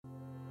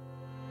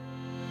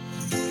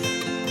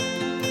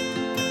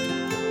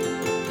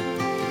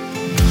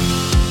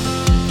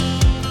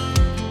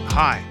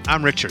Hi,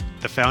 I'm Richard,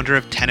 the founder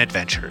of 10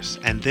 Adventures,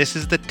 and this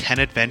is the 10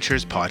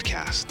 Adventures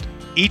podcast.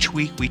 Each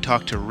week we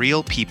talk to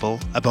real people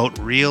about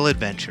real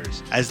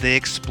adventures as they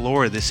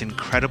explore this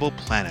incredible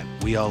planet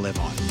we all live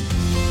on.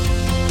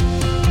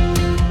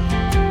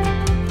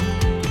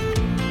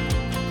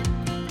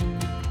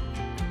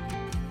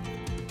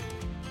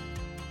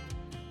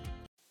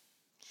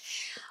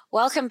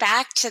 Welcome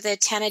back to the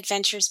 10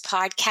 Adventures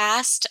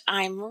podcast.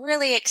 I'm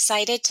really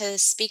excited to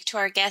speak to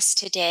our guest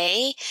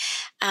today.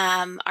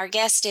 Our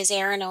guest is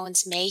Aaron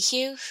Owens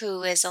Mayhew,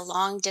 who is a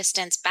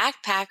long-distance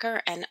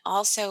backpacker and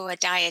also a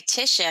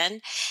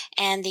dietitian,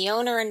 and the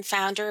owner and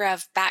founder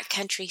of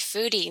Backcountry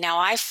Foodie. Now,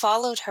 I've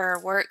followed her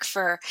work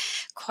for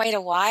quite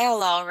a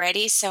while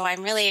already, so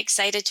I'm really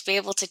excited to be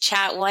able to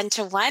chat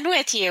one-to-one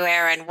with you,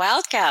 Aaron.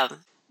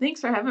 Welcome.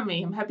 Thanks for having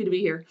me. I'm happy to be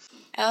here.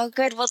 Oh,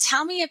 good. Well,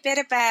 tell me a bit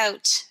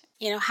about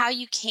how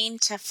you came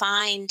to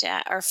found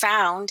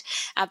Backcountry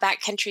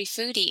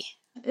Foodie.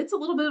 It's a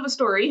little bit of a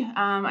story.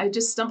 I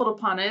just stumbled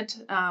upon it.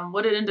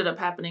 What had ended up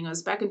happening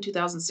was back in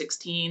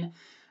 2016,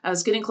 I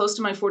was getting close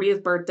to my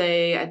 40th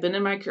birthday.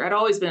 I'd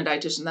always been a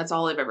dietitian. That's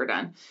all I've ever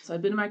done. So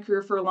I'd been in my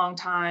career for a long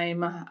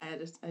time. I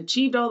had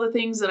achieved all the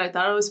things that I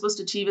thought I was supposed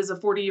to achieve as a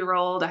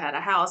 40-year-old. I had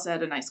a house, I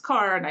had a nice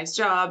car, a nice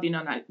job,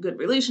 not good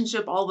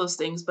relationship, all those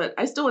things, but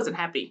I still wasn't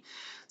happy.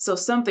 So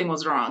something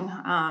was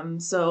wrong.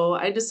 So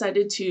I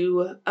decided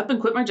to up and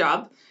quit my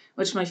job,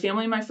 which my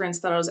family and my friends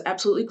thought I was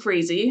absolutely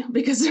crazy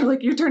because they're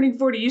like, you're turning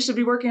 40, you should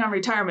be working on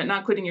retirement,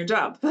 not quitting your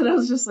job. But I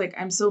was just like,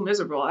 I'm so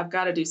miserable. I've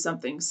got to do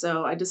something.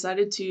 So I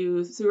decided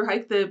to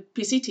hike the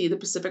PCT, the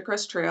Pacific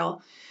Crest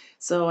Trail.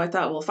 So I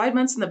thought, well, 5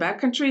 months in the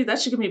backcountry,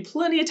 that should give me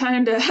plenty of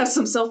time to have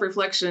some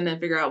self-reflection and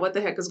figure out what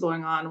the heck is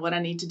going on, what I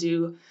need to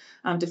do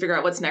to figure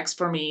out what's next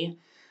for me.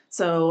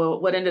 So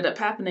what ended up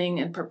happening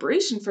in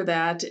preparation for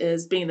that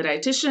is being the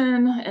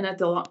dietitian, and at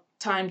the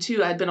time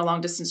too, I'd been a long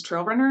distance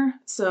trail runner.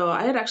 So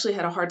I had actually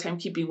had a hard time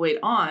keeping weight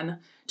on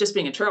just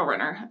being a trail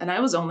runner. And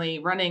I was only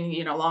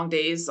running, long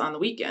days on the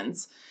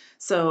weekends.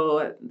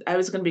 So I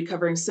was going to be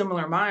covering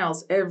similar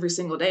miles every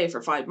single day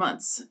for 5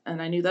 months. And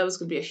I knew that was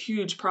going to be a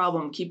huge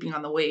problem keeping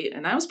on the weight.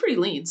 And I was pretty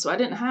lean, so I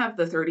didn't have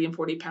the 30 and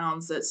 40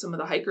 pounds that some of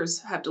the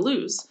hikers have to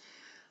lose.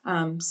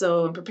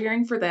 So in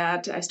preparing for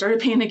that, I started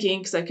panicking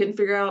because I couldn't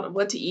figure out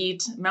what to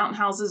eat. Mountain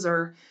houses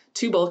are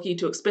too bulky,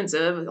 too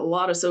expensive, a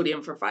lot of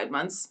sodium for 5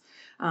 months.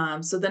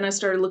 So then I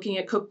started looking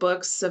at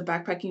cookbooks of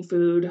backpacking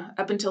food.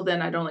 Up until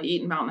then, I'd only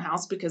eaten Mountain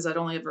House because I'd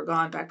only ever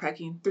gone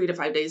backpacking 3 to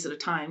 5 days at a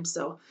time.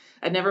 So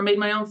I'd never made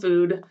my own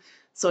food.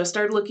 So I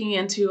started looking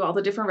into all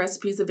the different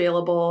recipes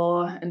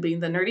available, and being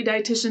the nerdy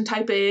dietitian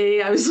type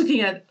A, I was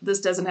looking at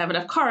this doesn't have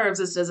enough carbs,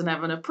 this doesn't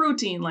have enough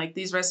protein, like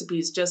these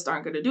recipes just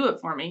aren't going to do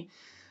it for me.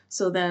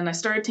 So then I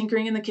started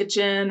tinkering in the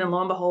kitchen, and lo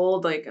and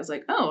behold, I was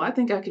like, oh, I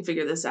think I can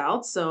figure this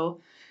out.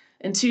 So,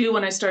 and two,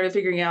 when I started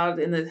figuring out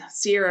in the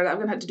Sierra, I'm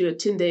going to have to do a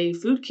 10-day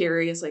food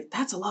carry. It's like,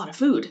 that's a lot of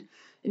food.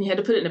 And you had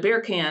to put it in a bear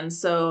can.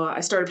 So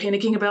I started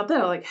panicking about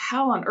that. Like,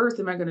 how on earth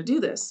am I going to do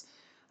this?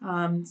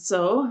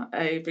 So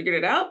I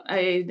figured it out.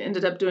 I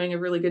ended up doing a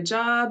really good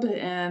job,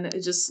 and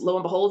it just, lo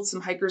and behold, some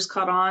hikers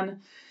caught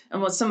on.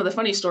 And what some of the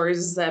funny stories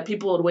is that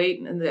people would wait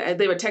and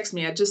they would text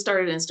me. I just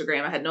started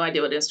Instagram. I had no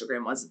idea what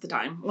Instagram was at the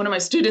time. One of my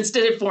students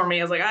did it for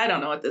me. I was like, I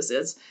don't know what this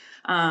is.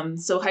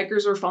 So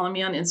hikers were following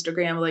me on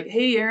Instagram, like,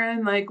 hey,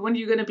 Aaron, when are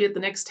you going to be at the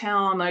next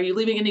town? Are you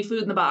leaving any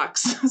food in the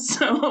box?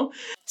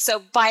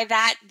 So by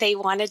that, they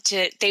wanted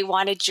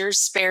your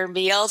spare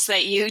meals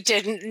that you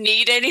didn't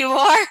need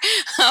anymore.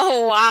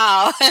 Oh,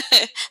 wow.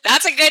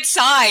 That's a good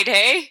sign,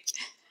 hey?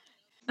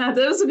 That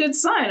was a good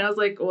sign. I was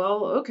like,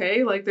 well,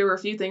 okay. There were a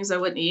few things I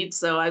wouldn't eat,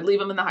 so I'd leave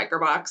them in the hiker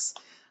box.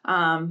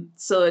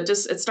 So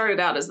it started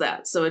out as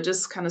that. So it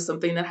just kind of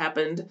something that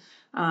happened.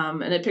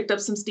 And it picked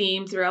up some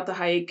steam throughout the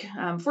hike.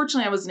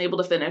 Fortunately, I wasn't able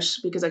to finish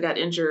because I got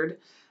injured.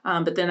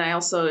 But then I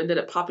also ended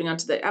up popping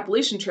onto the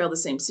Appalachian Trail the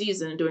same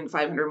season and doing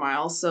 500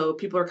 miles. So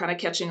people are kind of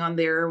catching on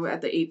there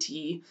at the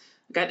AT.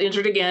 Got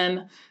injured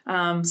again.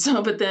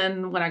 But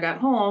then when I got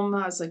home,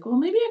 I was like, well,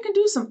 maybe I can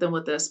do something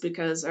with this,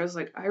 because I was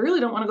like, I really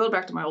don't want to go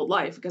back to my old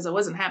life because I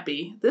wasn't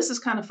happy. This is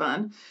kind of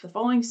fun. The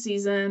following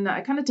season, I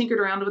kind of tinkered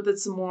around with it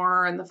some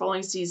more. And the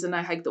following season,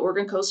 I hiked the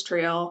Oregon Coast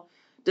Trail,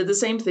 did the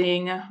same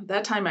thing.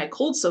 That time I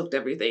cold soaked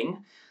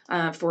everything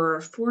for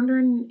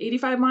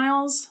 485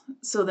 miles.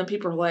 So then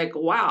people were like,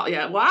 wow,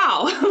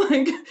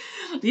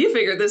 you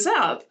figured this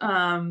out.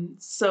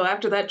 So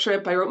after that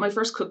trip, I wrote my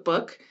first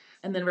cookbook.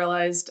 And then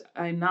realized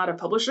I'm not a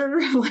publisher.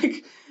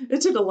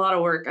 It took a lot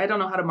of work. I don't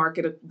know how to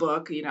market a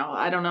book.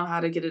 I don't know how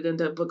to get it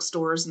into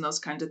bookstores and those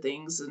kinds of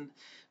things. And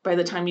by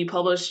the time you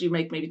publish, you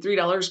make maybe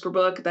 $3 per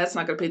book. That's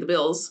not going to pay the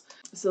bills.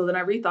 So then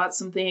I rethought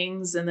some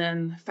things, and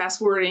then fast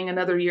forwarding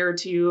another year or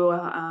two,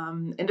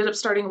 ended up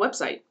starting a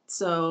website.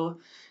 So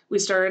we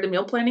started a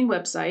meal planning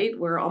website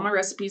where all my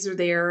recipes are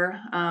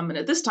there. And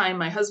at this time,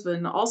 my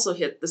husband also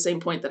hit the same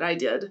point that I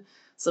did.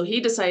 So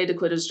he decided to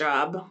quit his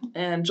job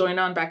and join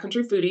on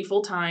Backcountry Foodie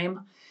full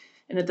time.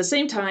 And at the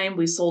same time,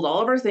 we sold all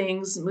of our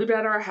things, moved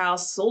out of our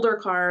house, sold our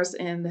cars,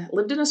 and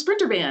lived in a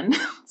Sprinter van.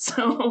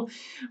 So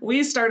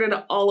we started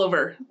all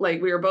over. We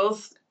were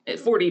both at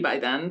 40 by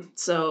then.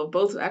 So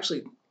both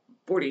actually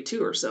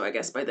 42 or so, I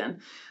guess, by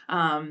then.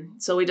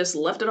 So we just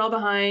left it all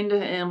behind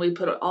and we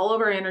put all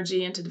of our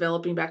energy into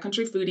developing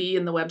Backcountry Foodie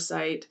and the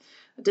website.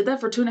 I did that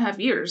for 2.5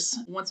 years.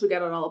 Once we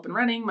got it all up and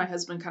running, my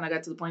husband kind of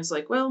got to the point, he's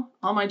like, well,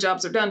 all my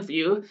jobs are done for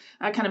you.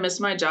 I kind of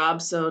missed my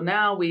job. So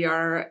now we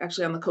are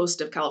actually on the coast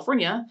of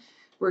California,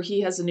 where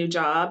he has a new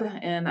job,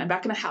 and I'm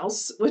back in a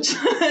house, which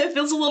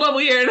feels a little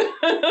weird.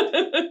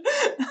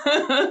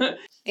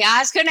 Yeah, I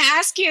was going to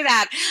ask you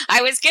that.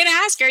 I was going to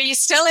ask, are you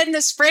still in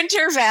the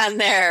Sprinter van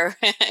there?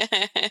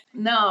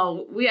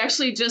 No, we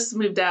actually just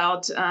moved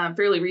out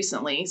fairly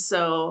recently.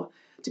 So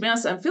to be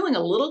honest, I'm feeling a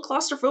little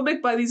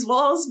claustrophobic by these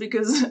walls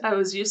because I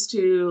was used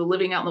to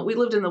living out we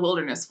lived in the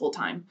wilderness full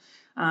time.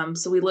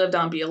 So we lived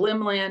on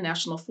BLM land,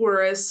 National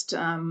Forest. It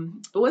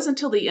wasn't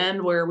until the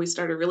end where we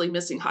started really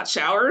missing hot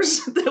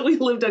showers that we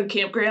lived on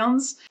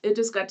campgrounds. It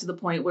just got to the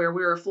point where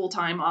we were a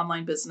full-time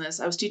online business.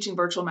 I was teaching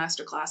virtual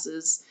master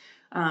classes.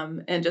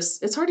 And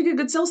just, it's hard to get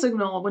good cell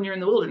signal when you're in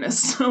the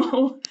wilderness.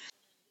 So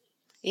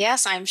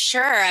Yes, I'm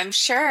sure.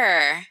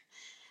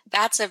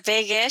 That's a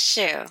big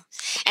issue.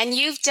 And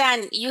you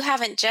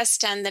haven't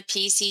just done the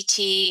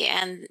PCT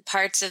and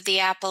parts of the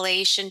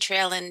Appalachian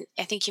Trail, and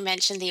I think you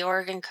mentioned the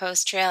Oregon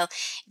Coast Trail.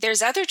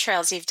 There's other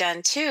trails you've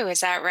done too, is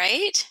that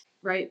right?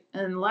 right.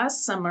 And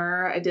last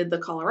summer, I did the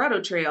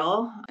Colorado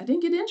Trail. I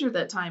didn't get injured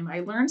that time. I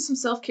learned some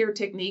self-care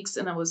techniques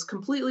and I was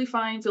completely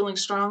fine, feeling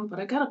strong, but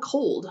I got a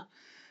cold,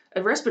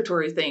 a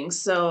respiratory thing.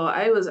 So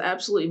I was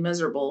absolutely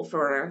miserable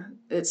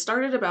it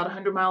started about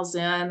 100 miles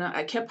in.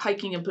 I kept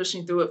hiking and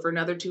pushing through it for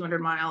another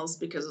 200 miles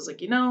because I was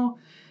like,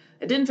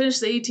 I didn't finish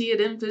the AT, I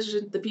didn't finish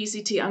the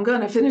PCT, I'm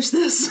going to finish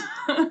this.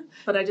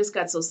 But I just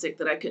got so sick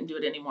that I couldn't do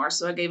it anymore.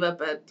 So I gave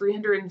up at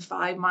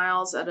 305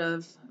 miles out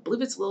of, I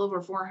believe it's a little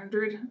over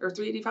 400 or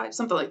 385,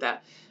 something like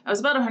that. I was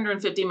about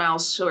 150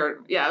 miles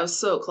short. Yeah, I was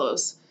so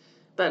close.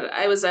 But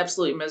I was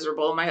absolutely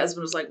miserable. My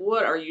husband was like,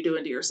 what are you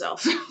doing to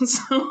yourself?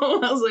 So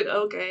I was like,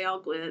 okay, I'll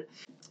quit.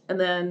 And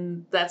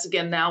then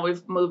now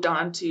we've moved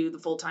on to the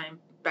full-time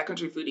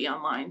Backcountry Foodie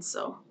online.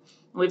 So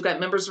we've got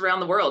members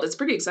around the world. It's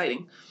pretty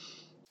exciting.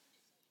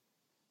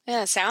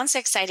 Yeah, sounds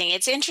exciting.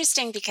 It's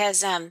interesting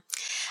because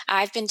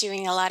I've been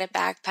doing a lot of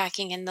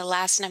backpacking in the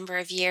last number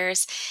of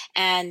years.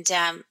 And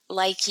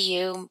like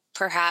you,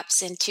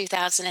 perhaps in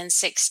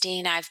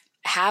 2016,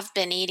 have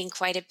been eating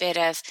quite a bit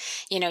of,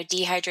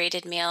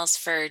 dehydrated meals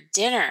for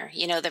dinner,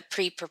 the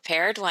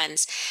pre-prepared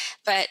ones.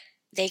 But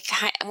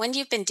when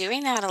you've been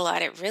doing that a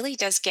lot, it really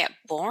does get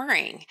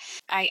boring.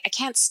 I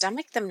can't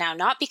stomach them now,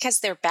 not because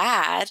they're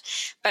bad,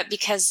 but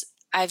because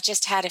I've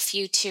just had a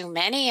few too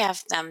many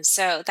of them.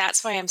 So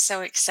that's why I'm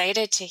so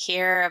excited to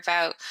hear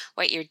about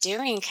what you're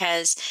doing,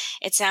 because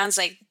it sounds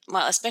like,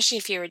 well, especially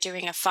if you were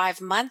doing a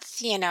 5-month,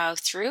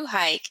 through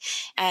hike,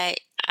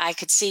 I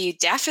could see you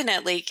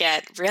definitely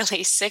get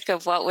really sick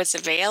of what was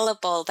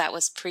available that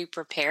was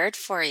pre-prepared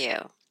for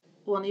you.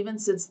 Well, and even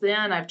since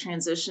then, I've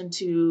transitioned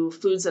to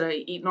foods that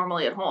I eat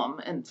normally at home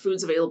and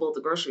foods available at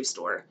the grocery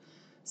store.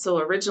 So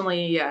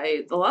originally,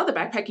 a lot of the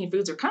backpacking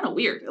foods are kind of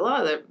weird. A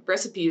lot of the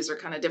recipes are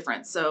kind of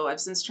different. So I've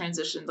since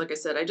transitioned, like I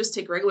said, I just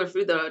take regular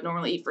food that I would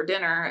normally eat for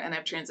dinner, and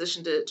I've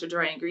transitioned to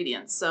dry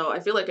ingredients. So I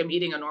feel like I'm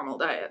eating a normal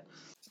diet.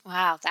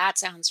 Wow, that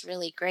sounds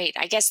really great.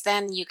 I guess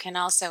then you can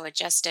also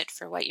adjust it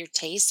for what your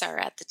tastes are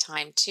at the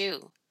time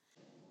too.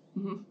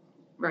 Mm-hmm.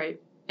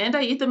 Right. And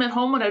I eat them at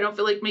home when I don't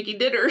feel like making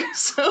dinner.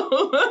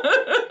 So,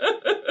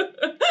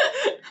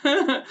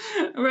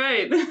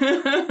 right.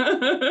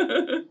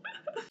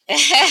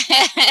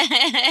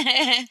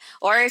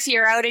 Or if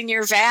you're out in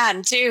your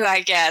van too,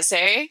 I guess,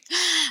 eh?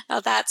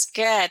 Oh, that's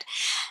good.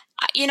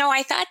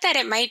 I thought that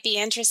it might be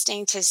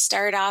interesting to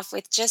start off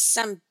with just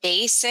some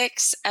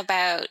basics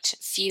about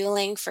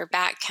fueling for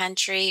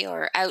backcountry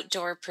or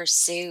outdoor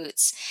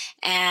pursuits.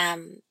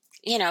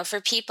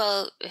 For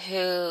people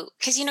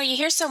because, you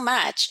hear so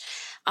much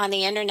on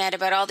the internet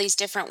about all these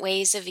different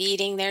ways of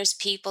eating. There's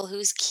people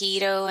who's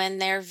keto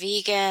and they're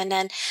vegan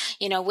and,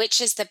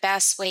 which is the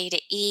best way to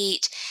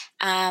eat.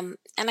 And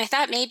I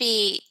thought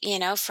maybe,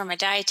 from a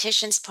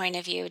dietitian's point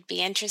of view, it'd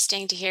be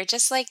interesting to hear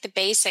just like the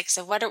basics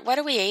of what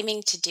are we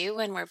aiming to do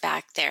when we're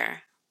back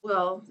there?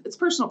 Well, it's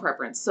personal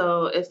preference.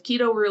 So if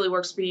keto really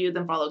works for you,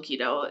 then follow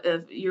keto.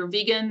 If you're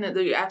vegan, then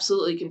you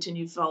absolutely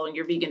continue following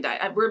your vegan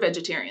diet. We're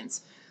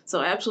vegetarians. So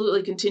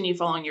absolutely continue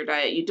following your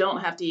diet. You don't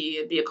have to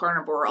be a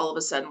carnivore all of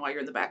a sudden while you're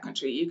in the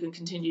backcountry. You can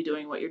continue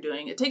doing what you're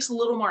doing. It takes a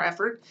little more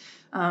effort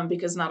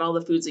because not all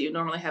the foods that you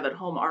normally have at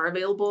home are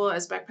available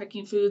as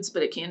backpacking foods,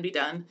 but it can be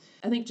done.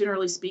 I think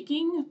generally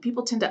speaking,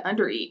 people tend to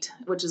undereat,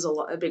 which is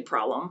a big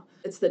problem.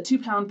 It's the 2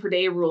 pound per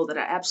day rule that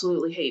I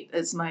absolutely hate.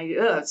 It's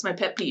my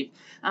pet peeve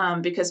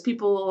because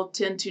people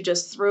tend to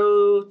just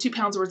throw 2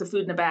 pounds worth of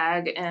food in a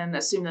bag and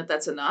assume that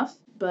that's enough.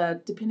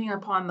 But depending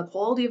upon the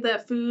quality of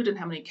that food and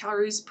how many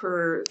calories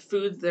per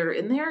food that are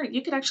in there,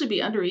 you could actually be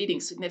undereating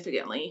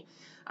significantly.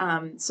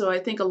 So I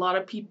think a lot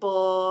of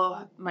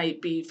people might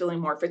be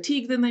feeling more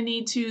fatigued than they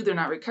need to. They're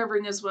not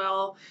recovering as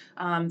well.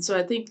 So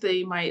I think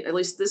they might, at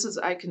least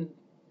I can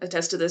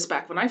attest to this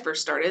back when I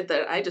first started,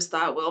 that I just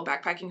thought, well,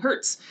 backpacking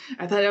hurts.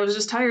 I thought I was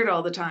just tired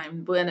all the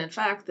time, when in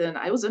fact, then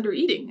I was under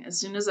eating. As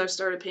soon as I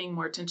started paying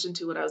more attention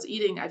to what I was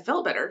eating, I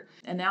felt better.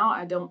 And now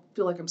I don't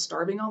feel like I'm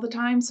starving all the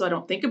time, so I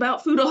don't think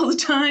about food all the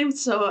time.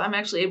 So I'm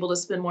actually able to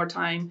spend more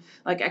time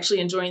like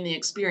actually enjoying the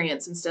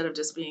experience instead of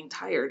just being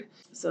tired.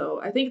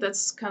 So I think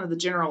that's kind of the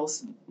general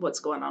what's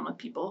going on with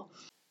people.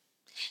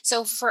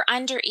 So for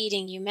under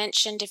eating, you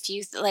mentioned a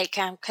few,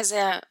 because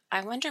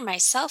I wonder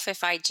myself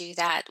if I do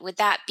that. Would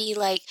that be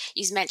like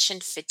you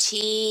mentioned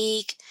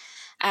fatigue?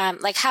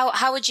 Like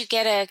how would you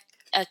get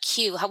a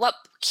cue? What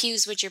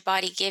cues would your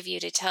body give you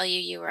to tell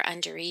you were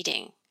under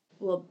eating?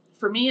 Well,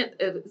 for me,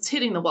 it's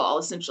hitting the wall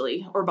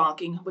essentially, or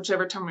bonking,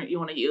 whichever term you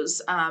want to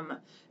use. And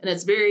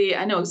it's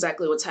I know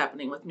exactly what's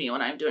happening with me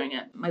when I'm doing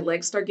it. My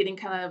legs start getting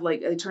kind of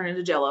like, they turn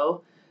into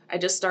jello. I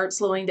just start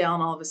slowing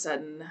down all of a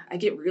sudden. I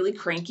get really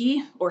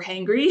cranky or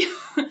hangry.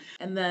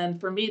 And then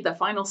for me, the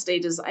final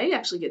stage is I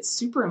actually get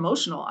super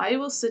emotional. I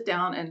will sit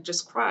down and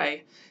just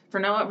cry for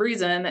no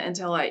reason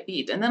until I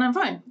eat, and then I'm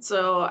fine.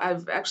 So I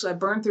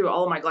burned through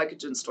all of my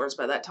glycogen stores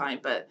by that time,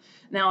 but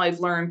now I've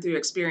learned through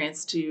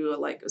experience to,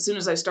 like, as soon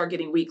as I start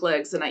getting weak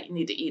legs, then I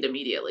need to eat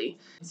immediately.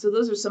 So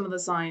those are some of the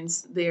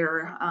signs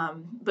there.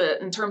 But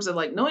in terms of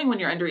like knowing when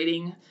you're under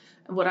eating,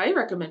 what I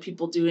recommend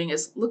people doing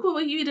is look at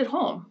what you eat at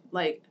home.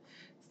 Like,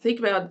 think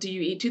about, do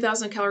you eat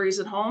 2,000 calories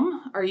at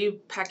home? Are you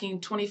packing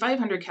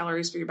 2,500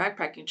 calories for your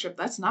backpacking trip?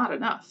 That's not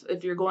enough.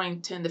 If you're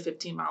going 10 to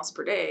 15 miles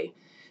per day,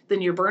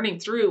 then you're burning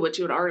through what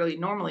you would already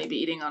normally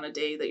be eating on a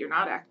day that you're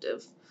not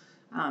active.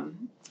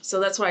 So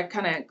that's why I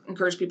kind of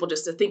encourage people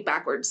just to think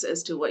backwards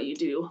as to what you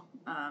do,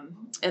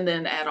 and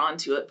then add on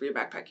to it for your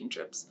backpacking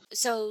trips.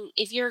 So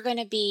if you're going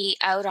to be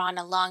out on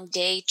a long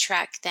day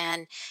trek,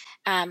 then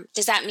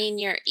does that mean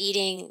you're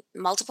eating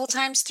multiple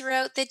times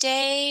throughout the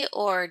day,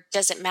 or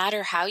does it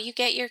matter how you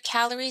get your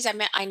calories?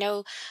 I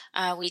know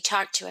we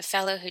talked to a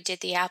fellow who did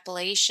the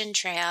Appalachian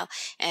Trail,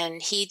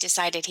 and he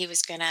decided he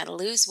was going to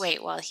lose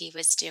weight while he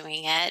was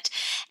doing it.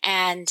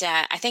 And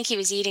I think he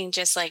was eating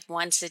just like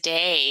once a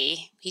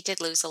day. He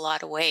did lose a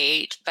lot of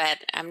weight, but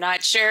I'm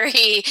not sure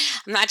he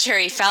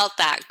felt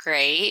that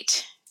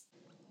great.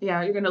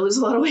 Yeah, you're going to lose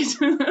a lot of weight.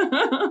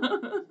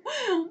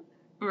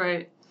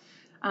 Right.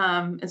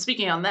 And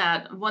speaking on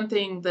that, one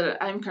thing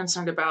that I'm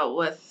concerned about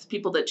with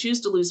people that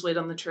choose to lose weight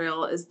on the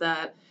trail is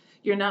that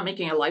you're not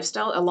making a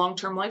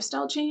long-term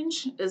lifestyle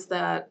change, is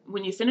that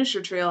when you finish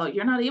your trail,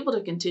 you're not able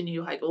to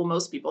continue hiking. Well,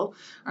 most people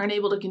aren't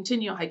able to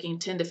continue hiking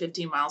 10 to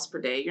 15 miles per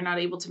day. You're not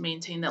able to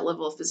maintain that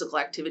level of physical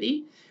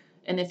activity.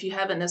 And if you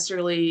haven't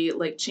necessarily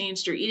like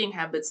changed your eating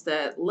habits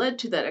that led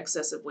to that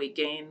excessive weight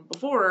gain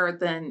before,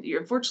 then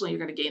unfortunately you're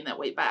going to gain that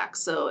weight back.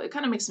 So it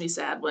kind of makes me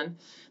sad when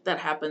that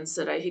happens,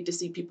 that I hate to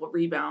see people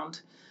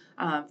rebound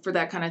for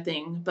that kind of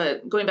thing.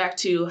 But going back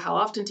to how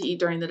often to eat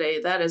during the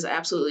day, that is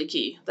absolutely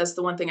key. That's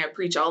the one thing I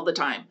preach all the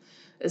time,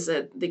 is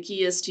that the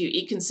key is to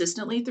eat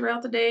consistently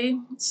throughout the day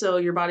so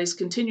your body's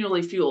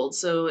continually fueled.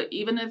 So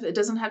even if it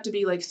doesn't have to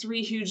be like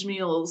 3 huge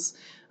meals,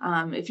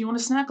 if you want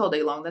to snack all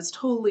day long, that's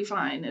totally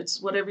fine.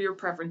 It's whatever your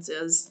preference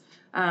is.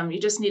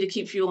 You just need to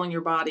keep fueling your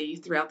body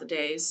throughout the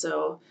day.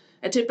 So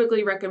I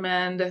typically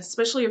recommend,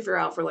 especially if you're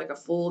out for like a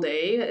full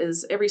day,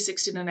 is every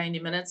 60 to 90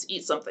 minutes,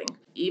 eat something.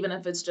 Even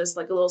if it's just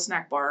like a little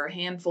snack bar, a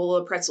handful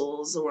of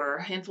pretzels, or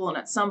a handful of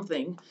nuts,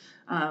 something.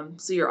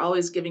 So you're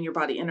always giving your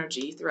body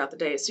energy throughout the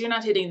day. So you're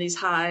not hitting these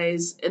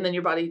highs and then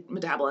your body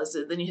metabolizes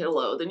it, then you hit a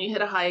low, then you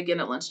hit a high again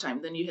at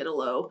lunchtime, then you hit a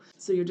low.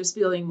 So you're just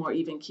feeling more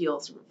even keel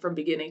from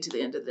beginning to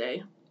the end of the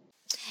day.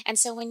 And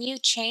so when you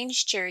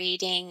changed your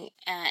eating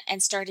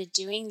and started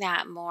doing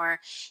that more,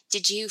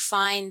 did you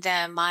find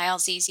the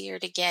miles easier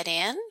to get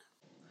in?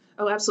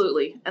 Oh,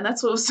 absolutely. And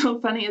that's what was so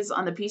funny is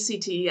on the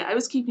PCT, I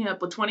was keeping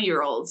up with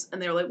 20-year-olds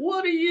and they were like,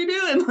 what are you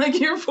doing? Like,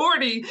 you're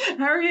 40.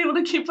 How are you able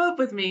to keep up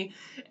with me?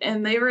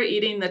 And they were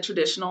eating the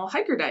traditional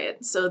hiker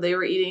diet. So they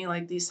were eating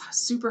like these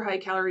super high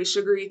calorie,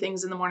 sugary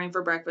things in the morning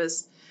for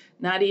breakfast,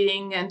 not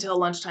eating until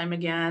lunchtime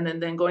again,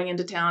 and then going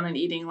into town and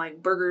eating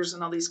like burgers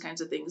and all these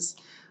kinds of things.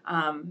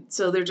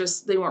 So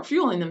they weren't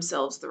fueling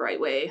themselves the right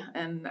way.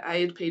 And I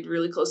had paid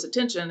really close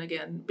attention.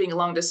 Again, being a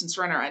long distance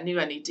runner, I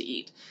knew I need to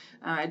eat.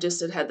 I just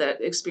had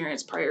that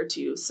experience prior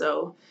to.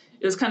 So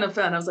it was kind of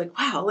fun. I was like,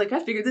 wow, like I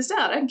figured this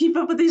out. I can keep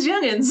up with these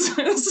youngins.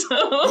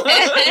 Oh,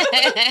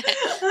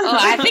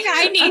 I think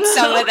I need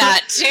some of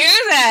that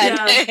too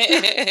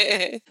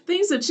then. Yeah.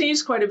 Things have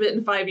changed quite a bit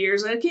in 5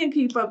 years. I can't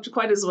keep up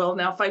quite as well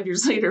now 5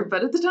 years later,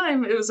 but at the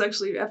time it was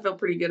actually, I felt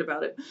pretty good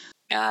about it.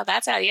 Oh,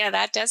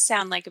 that does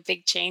sound like a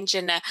big change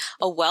and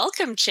a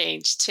welcome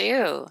change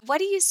too. What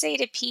do you say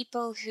to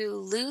people who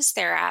lose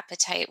their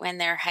appetite when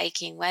they're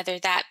hiking, whether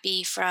that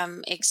be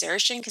from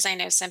exertion, because I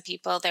know some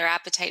people, their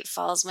appetite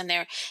falls when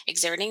they're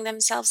exerting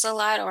themselves a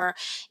lot, or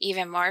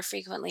even more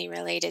frequently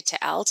related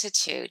to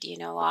altitude? You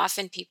know,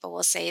 often people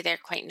will say they're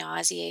quite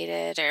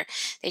nauseated or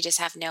they just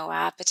have no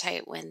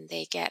appetite when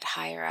they get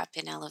higher up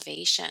in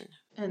elevation.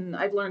 And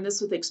I've learned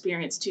this with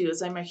experience too,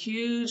 is I'm a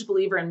huge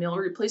believer in meal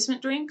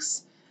replacement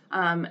drinks.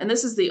 And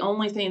this is the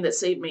only thing that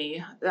saved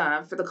me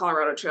for the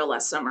Colorado Trail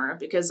last summer,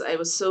 because I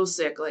was so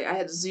sick. Like, I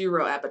had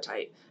zero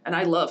appetite, and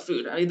I love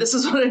food. I mean, this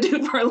is what I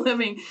do for a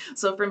living.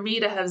 So for me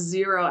to have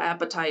zero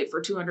appetite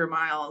for 200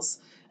 miles,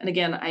 and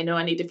again, I know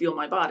I need to fuel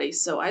my body,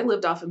 so I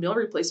lived off of meal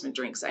replacement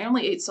drinks. I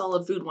only ate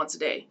solid food once a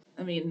day.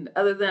 I mean,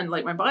 other than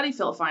like my body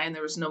felt fine,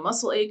 there was no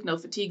muscle ache, no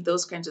fatigue,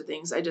 those kinds of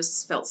things. I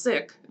just felt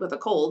sick with a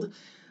cold.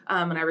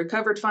 And I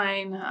recovered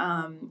fine.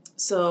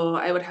 So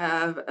I would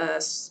have a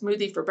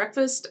smoothie for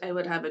breakfast. I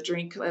would have a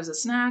drink as a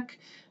snack.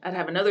 I'd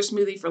have another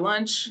smoothie for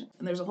lunch.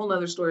 And there's a whole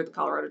nother story of the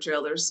Colorado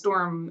Trail. There's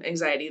storm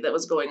anxiety that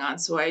was going on.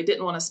 So I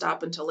didn't want to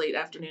stop until late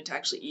afternoon to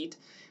actually eat,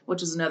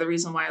 which is another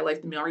reason why I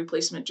like the meal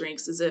replacement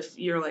drinks, is if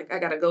you're like, I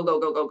got to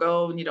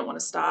go, and you don't want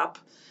to stop.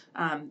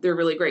 They're a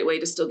really great way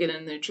to still get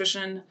in the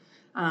nutrition.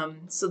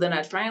 So then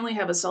I'd finally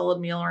have a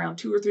solid meal around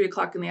 2 or 3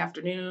 o'clock in the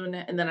afternoon,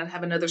 and then I'd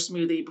have another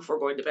smoothie before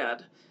going to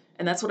bed.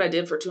 And that's what I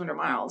did for 200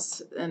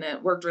 miles, and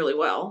it worked really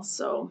well.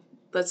 So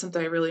that's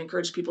something I really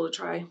encourage people to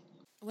try.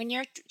 When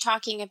you're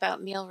talking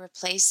about meal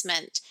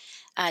replacement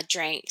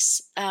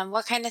drinks,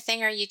 what kind of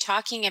thing are you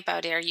talking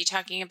about? Are you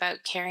talking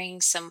about carrying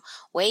some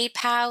whey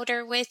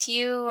powder with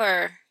you,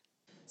 or?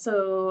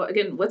 So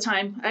again, with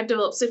time, I've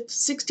developed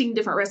 16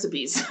 different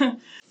recipes.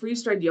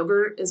 Freeze-dried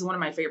yogurt is one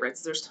of my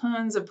favorites. There's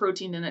tons of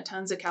protein in it,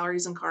 tons of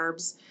calories and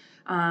carbs.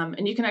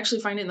 And you can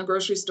actually find it in the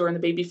grocery store in the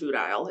baby food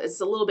aisle. It's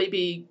the little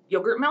baby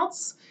yogurt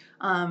melts.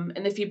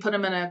 And if you put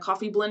them in a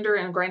coffee blender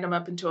and grind them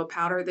up into a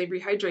powder, they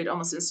rehydrate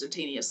almost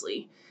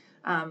instantaneously.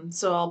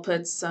 So I'll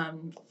put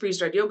some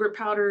freeze-dried yogurt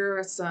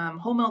powder, some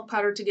whole milk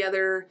powder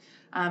together.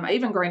 I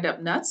even grind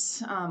up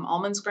nuts.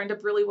 Almonds grind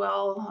up really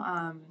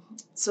well.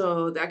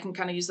 So I can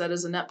kind of use that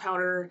as a nut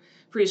powder.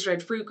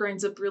 Freeze-dried fruit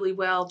grinds up really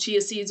well.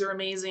 Chia seeds are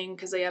amazing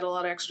because they add a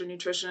lot of extra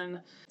nutrition.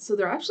 So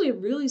they're actually a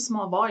really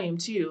small volume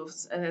too.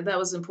 And that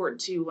was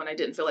important too when I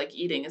didn't feel like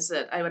eating, is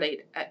that I would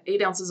eat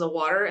 8 ounces of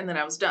water and then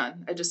I was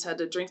done. I just had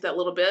to drink that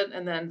little bit,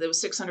 and then there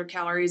was 600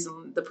 calories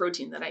and the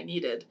protein that I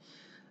needed.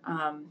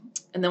 And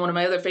then one of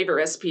my other favorite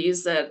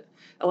recipes that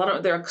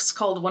they're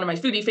called one of my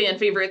foodie fan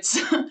favorites,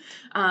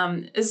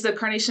 is the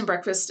Carnation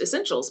Breakfast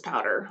Essentials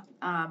powder.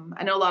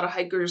 I know a lot of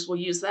hikers will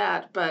use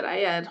that, but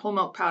I add whole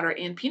milk powder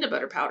and peanut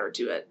butter powder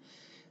to it.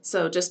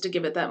 So just to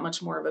give it that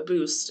much more of a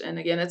boost. And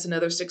again, it's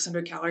another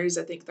 600 calories,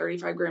 I think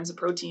 35 grams of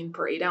protein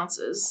per 8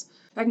 ounces.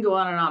 I can go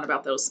on and on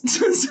about those.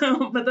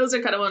 But those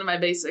are kind of one of my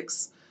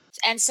basics.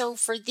 And so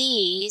for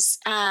these,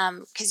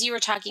 because you were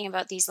talking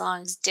about these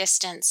long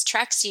distance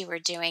treks you were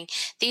doing,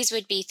 these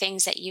would be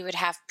things that you would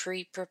have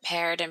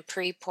pre-prepared and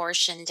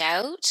pre-portioned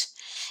out.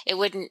 It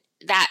wouldn't,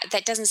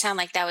 that doesn't sound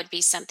like that would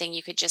be something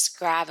you could just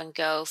grab and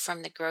go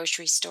from the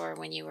grocery store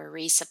when you were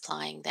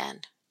resupplying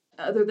then.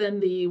 Other than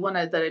the one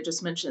that I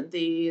just mentioned,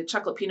 the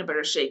chocolate peanut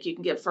butter shake you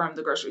can get from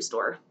the grocery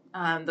store.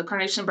 The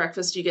Carnation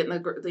Breakfast you get in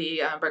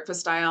the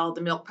breakfast aisle,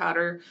 the milk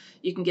powder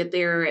you can get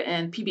there,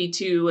 and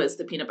PB2 is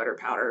the peanut butter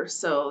powder.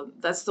 So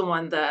that's the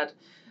one that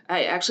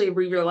I actually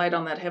relied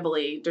on that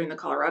heavily during the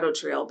Colorado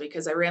Trail,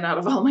 because I ran out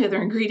of all my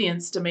other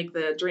ingredients to make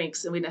the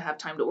drinks and we didn't have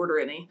time to order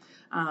any.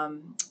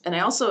 And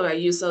I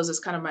use those as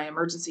kind of my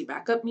emergency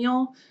backup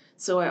meal.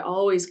 So I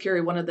always carry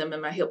one of them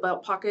in my hip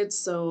belt pockets.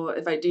 So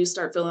if I do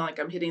start feeling like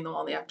I'm hitting the wall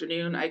in the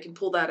afternoon, I can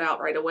pull that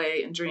out right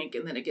away and drink,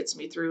 and then it gets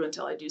me through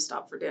until I do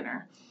stop for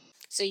dinner.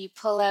 So you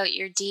pull out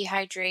your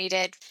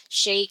dehydrated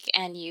shake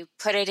and you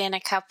put it in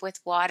a cup with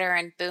water,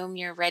 and boom,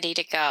 you're ready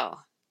to go.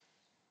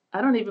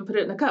 I don't even put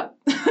it in a cup.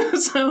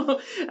 So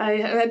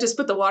I just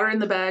put the water in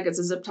the bag. It's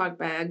a Zip-Tok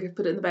bag.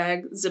 Put it in the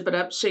bag, zip it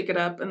up, shake it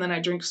up, and then I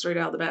drink straight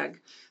out of the bag.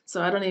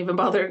 So I don't even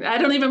bother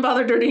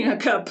dirtying a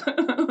cup.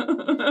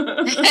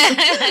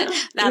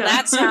 Now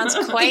that sounds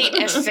quite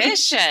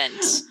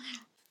efficient.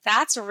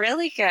 That's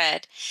really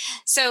good.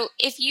 So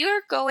if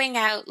you're going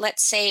out,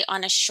 let's say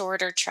on a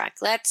shorter trek,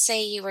 let's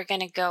say you were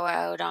going to go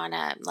out on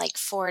a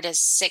 4 to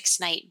 6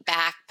 night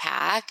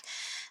backpack,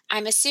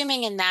 I'm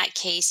assuming in that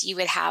case you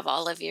would have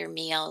all of your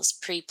meals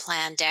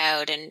pre-planned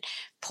out and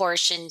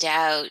portioned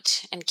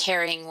out and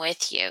carrying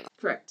with you.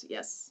 Correct,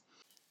 yes.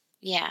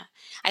 Yeah.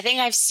 I think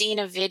I've seen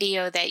a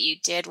video that you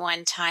did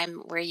one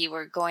time where you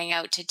were going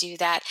out to do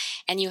that,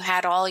 and you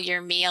had all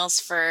your meals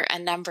for a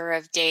number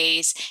of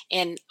days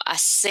in a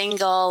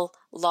single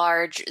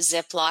large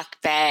Ziploc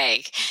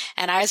bag.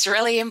 And I was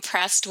really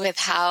impressed with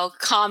how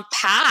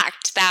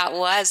compact that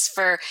was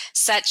for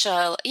such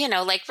a,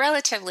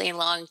 relatively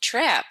long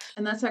trip.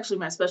 And that's actually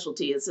my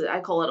specialty. I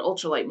call it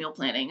ultralight meal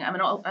planning. I'm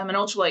an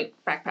ultralight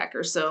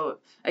backpacker, so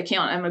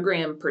I'm a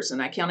gram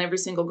person. I count every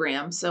single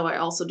gram. So I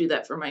also do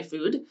that for my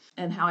food.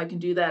 And how I can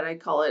do that, I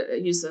call it a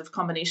use of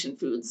combination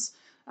foods.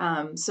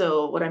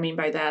 So what I mean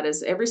by that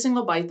is every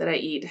single bite that I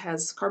eat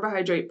has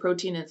carbohydrate,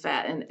 protein, and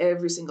fat in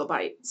every single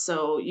bite.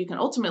 So you can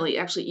ultimately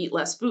actually eat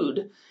less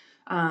food.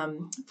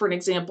 For an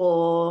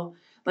example,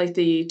 like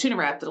the tuna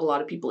wrap that a lot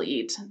of people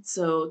eat.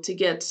 So to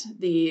get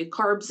the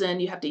carbs in,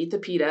 you have to eat the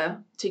pita.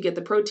 To get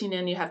the protein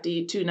in, you have to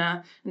eat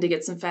tuna. And to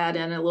get some fat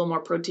in, a little more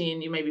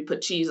protein, you maybe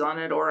put cheese on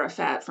it or a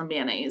fat from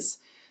mayonnaise.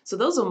 So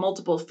those are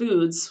multiple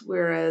foods,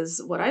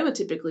 whereas what I would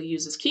typically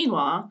use is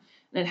quinoa.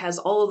 and it has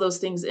all of those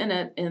things in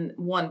it in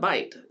one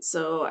bite.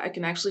 So I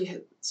can actually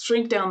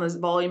shrink down the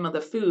volume of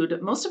the food.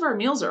 Most of our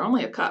meals are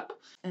only a cup,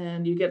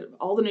 and you get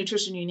all the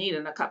nutrition you need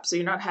in a cup. So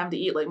you're not having to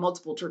eat like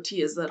multiple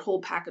tortillas, that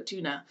whole pack of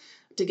tuna,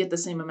 to get the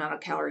same amount of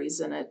calories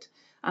in it.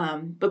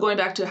 But going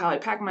back to how I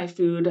pack my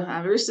food,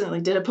 I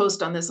recently did a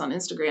post on this on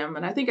Instagram,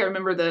 and I think I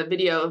remember the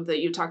video that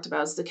you talked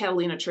about is the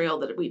Catalina Trail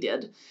that we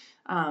did,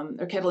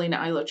 or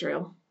Catalina Isla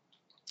Trail.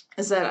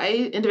 Is that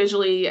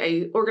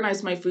I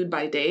organize my food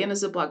by day in a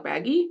Ziploc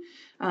baggie,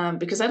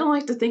 because I don't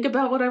like to think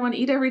about what I want to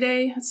eat every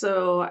day.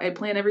 So I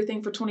plan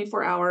everything for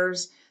 24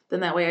 hours. Then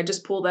that way I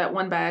just pull that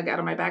one bag out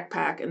of my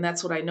backpack, and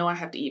that's what I know I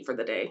have to eat for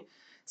the day.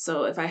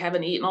 So if I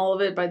haven't eaten all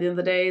of it by the end of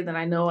the day, then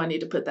I know I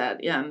need to put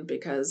that in,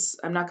 because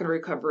I'm not going to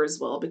recover as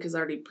well because I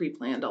already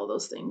pre-planned all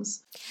those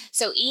things.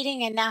 So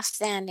eating enough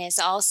then is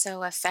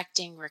also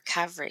affecting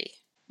recovery.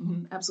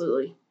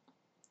 Absolutely.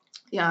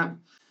 Yeah.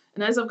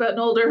 And as I've gotten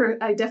older,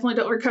 I definitely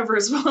don't recover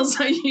as well as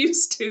I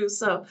used to.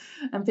 So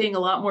I'm paying a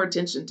lot more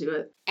attention to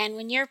it. And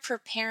when you're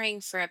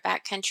preparing for a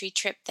backcountry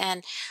trip,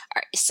 then,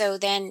 so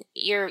then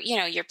you're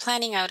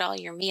planning out all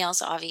your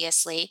meals,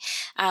 obviously.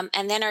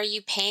 And then are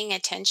you paying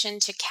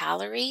attention to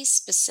calories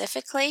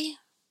specifically?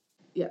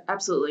 Yeah,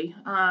 absolutely.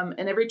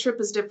 And every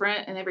trip is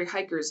different, and every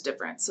hiker is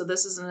different. So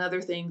this is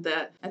another thing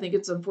that I think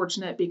it's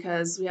unfortunate,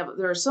 because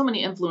there are so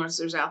many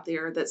influencers out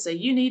there that say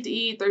you need to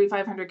eat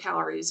 3,500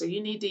 calories or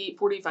you need to eat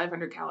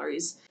 4,500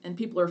 calories. And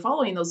people are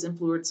following those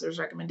influencers'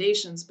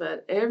 recommendations,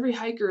 but every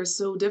hiker is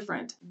so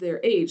different. Their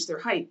age, their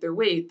height, their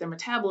weight, their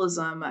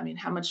metabolism,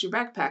 how much your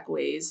backpack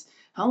weighs,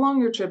 how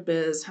long your trip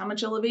is, how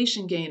much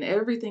elevation gain,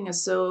 everything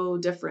is so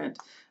different.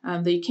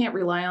 That you can't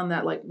rely on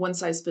that like one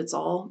size fits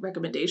all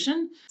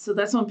recommendation. So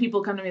that's when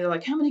people come to me, they're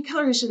like, how many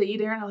calories should I eat,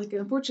 Aaron? I'm like,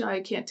 unfortunately,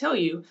 I can't tell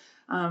you.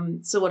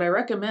 So what I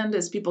recommend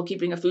is people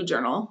keeping a food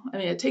journal.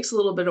 It takes a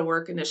little bit of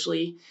work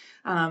initially,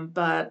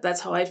 but that's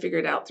how I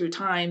figured out through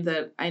time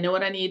that I know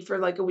what I need for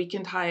like a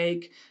weekend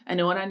hike. I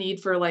know what I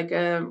need for like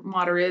a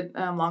moderate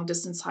long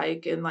distance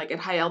hike, and like at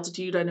high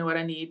altitude, I know what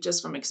I need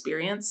just from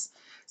experience.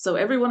 So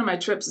every one of my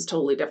trips is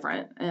totally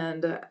different.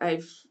 And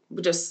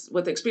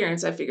with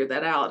experience, I figured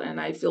that out,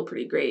 and I feel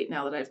pretty great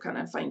now that I've kind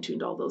of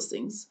fine-tuned all those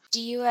things. Do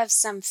you have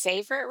some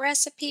favorite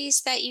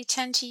recipes that you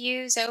tend to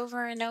use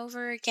over and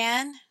over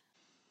again?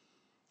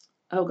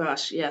 Oh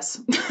gosh,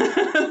 yes.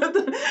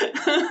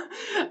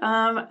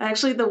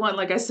 Actually, the one,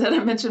 like I said, I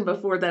mentioned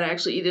before that I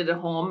actually eat it at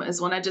home is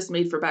one I just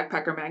made for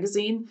Backpacker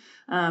Magazine.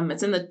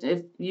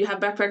 If you have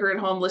Backpacker at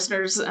Home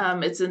listeners,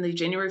 it's in the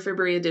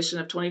January-February edition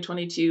of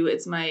 2022.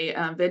 It's my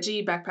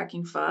veggie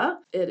backpacking pho.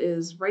 It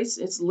is rice.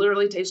 It's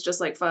literally tastes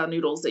just like pho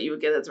noodles that you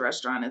would get at the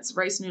restaurant. It's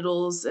rice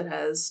noodles. It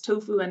has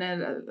tofu in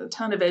it, a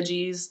ton of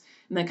veggies,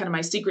 and then kind of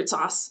my secret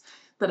sauce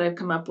that I've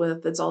come up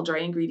with that's all dry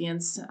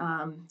ingredients.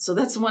 So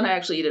that's one I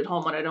actually eat at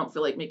home when I don't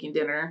feel like making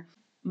dinner.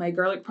 My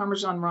garlic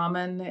parmesan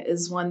ramen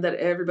is one that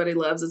everybody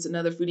loves. It's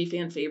another foodie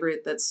fan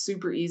favorite that's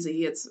super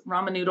easy. It's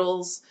ramen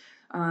noodles,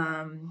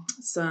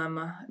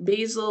 some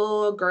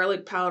basil,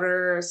 garlic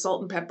powder,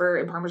 salt and pepper,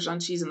 and Parmesan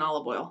cheese and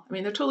olive oil.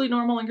 They're totally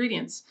normal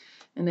ingredients,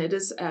 and it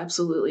is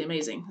absolutely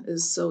amazing. It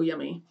is so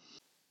yummy.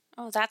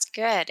 Oh, that's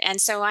good.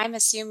 And so I'm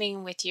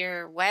assuming with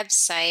your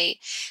website,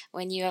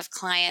 when you have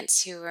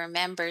clients who are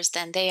members,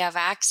 then they have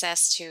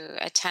access to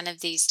a ton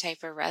of these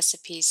type of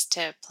recipes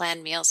to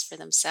plan meals for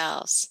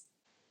themselves.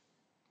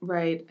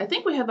 Right. I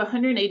think we have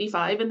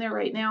 185 in there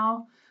right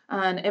now.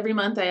 And every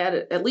month I add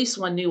at least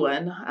one new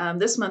one.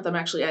 This month I'm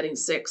actually adding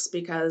 6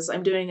 because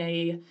I'm doing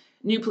a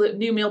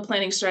new meal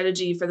planning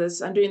strategy for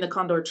this. I'm doing the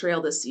Condor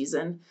Trail this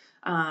season.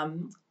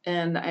 And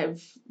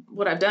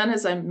what I've done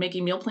is I'm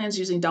making meal plans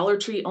using Dollar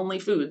Tree only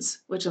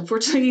foods, which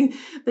unfortunately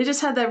they just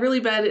had that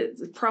really bad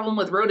problem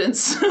with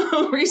rodents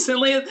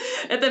recently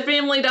at the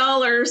Family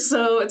Dollar,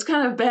 so it's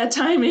kind of bad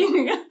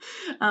timing.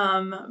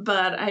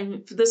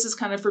 But this is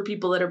kind of for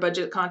people that are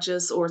budget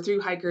conscious or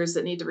through hikers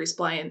that need to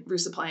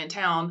resupply in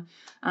town.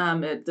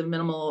 At the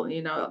minimal,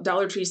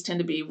 Dollar Trees tend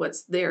to be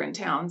what's there in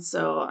town.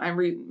 So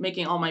I'm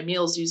making all my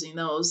meals using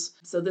those.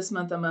 So this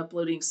month I'm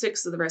uploading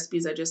 6 of the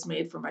recipes I just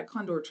made for my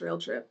Condor Trail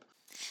trip.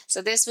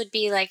 So this would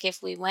be like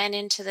if we went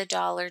into the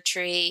Dollar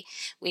Tree,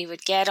 we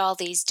would get all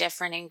these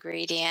different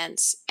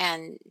ingredients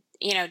and,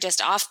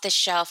 just off the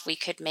shelf, we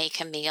could make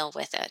a meal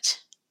with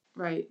it.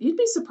 Right. You'd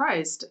be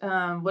surprised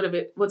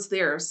what's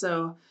there.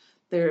 So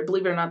there,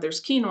 believe it or not,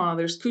 there's quinoa,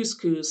 there's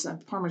couscous,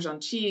 and Parmesan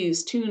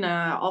cheese,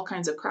 tuna, all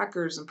kinds of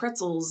crackers and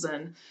pretzels,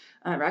 and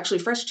actually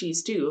fresh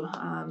cheese too.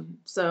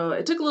 So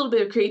it took a little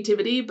bit of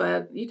creativity,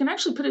 but you can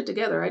actually put it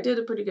together. I did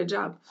a pretty good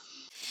job.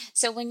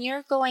 So when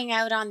you're going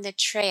out on the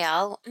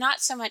trail, not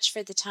so much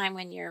for the time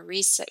when you're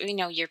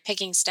you're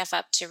picking stuff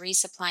up to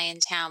resupply in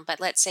town,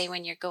 but let's say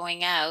when you're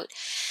going out,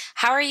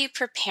 how are you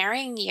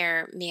preparing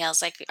your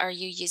meals? Like, are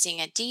you using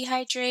a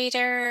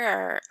dehydrator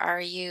or are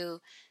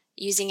you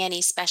using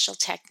any special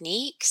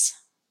techniques?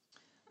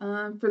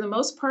 For the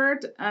most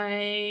part,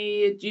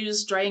 I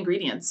use dry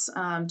ingredients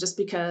just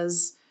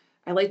because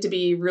I like to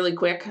be really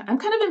quick. I'm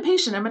kind of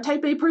impatient. I'm a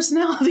type A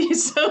personality,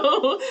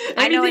 so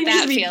I know what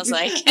that feels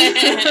like.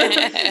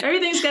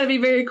 Everything's got to be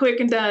very quick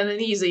and done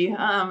and easy.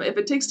 If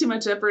it takes too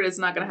much effort, it's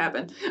not going to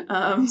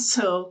happen.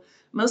 So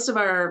most of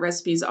our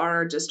recipes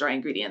are just dry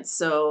ingredients.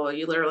 So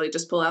you literally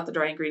just pull out the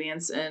dry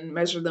ingredients and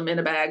measure them in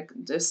a bag,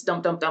 just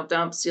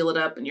dump, seal it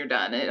up, and you're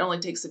done. It only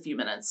takes a few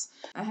minutes.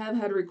 I have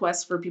had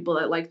requests for people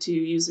that like to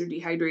use their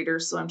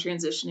dehydrator, so I'm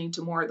transitioning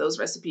to more of those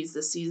recipes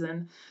this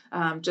season,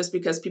 just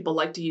because people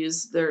like to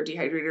use their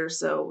dehydrator.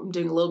 So I'm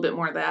doing a little bit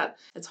more of that.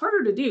 It's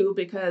harder to do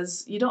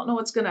because you don't know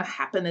what's going to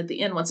happen at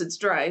the end once it's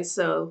dry.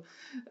 So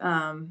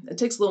it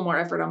takes a little more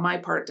effort on my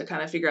part to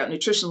kind of figure out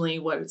nutritionally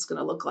what it's going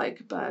to look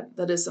like. But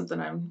that is something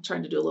I'm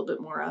trying to do a little bit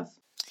more of.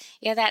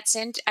 Yeah, that's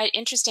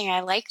interesting.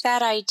 I like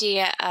that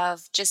idea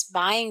of just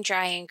buying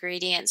dry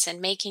ingredients and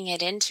making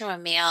it into a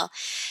meal,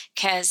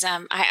 because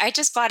I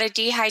just bought a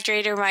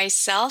dehydrator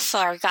myself,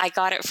 or I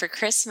got it for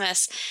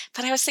Christmas.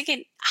 But I was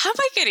thinking, how am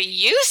I going to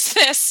use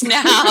this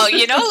now?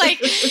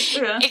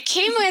 Yeah. It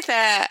came with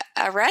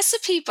a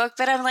recipe book,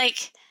 but I'm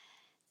like,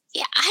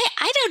 yeah,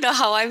 I don't know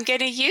how I'm going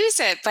to use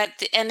it,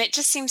 and it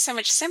just seems so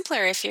much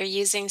simpler if you're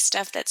using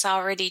stuff that's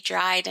already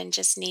dried and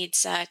just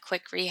needs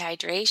quick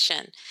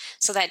rehydration.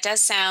 So that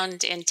does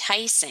sound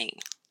enticing.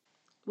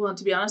 Well,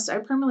 to be honest, I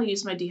primarily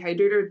use my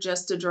dehydrator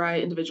just to dry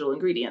individual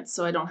ingredients,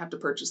 so I don't have to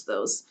purchase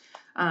those.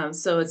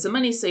 So it's a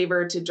money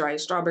saver to dry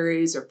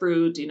strawberries or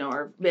fruit,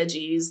 or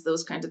veggies,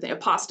 those kinds of things.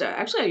 Pasta.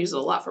 Actually, I use it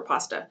a lot for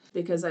pasta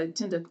because I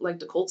tend to like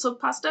to cold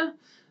soak pasta.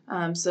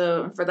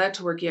 So for that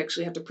to work, you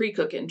actually have to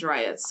pre-cook it and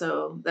dry it.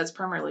 So that's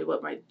primarily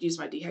what I use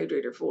my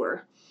dehydrator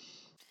for.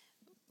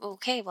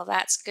 Okay, well,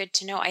 that's good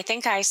to know. I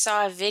think I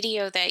saw a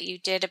video that you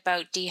did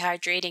about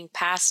dehydrating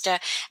pasta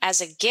as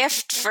a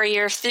gift for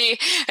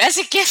as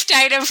a gift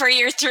item for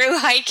your through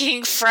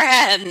hiking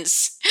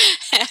friends.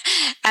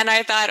 And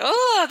I thought,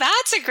 oh,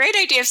 that's a great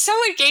idea. If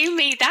someone gave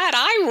me that,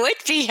 I would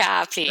be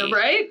happy.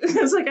 Right?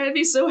 It's like I'd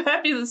be so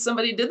happy that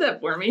somebody did that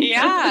for me.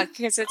 Yeah,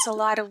 because it's a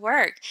lot of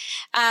work.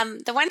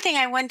 The one thing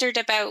I wondered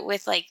about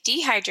with like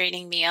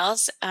dehydrating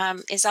meals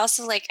is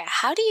also like,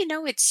 how do you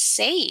know it's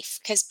safe?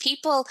 Because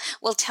people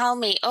will tell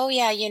me, oh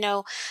yeah,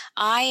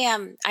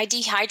 I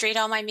dehydrate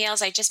all my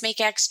meals. I just make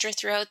extra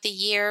throughout the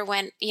year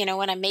when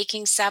I'm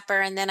making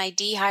supper, and then I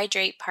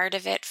dehydrate part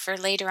of it for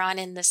later on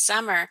in the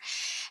summer.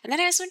 And then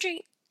I was wondering,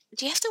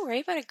 do you have to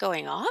worry about it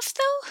going off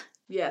though?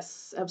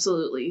 Yes,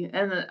 absolutely.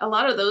 And a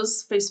lot of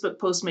those Facebook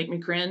posts make me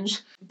cringe,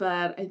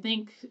 but I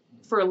think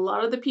for a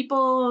lot of the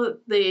people,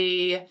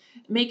 they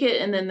make it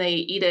and then they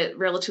eat it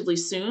relatively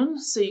soon,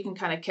 so you can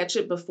kind of catch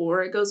it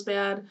before it goes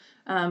bad.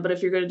 But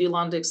if you're going to do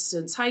long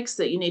distance hikes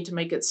that you need to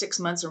make it 6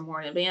 months or more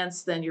in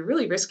advance, then you're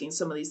really risking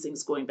some of these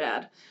things going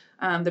bad.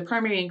 The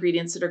primary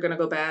ingredients that are going to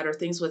go bad are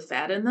things with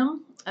fat in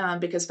them,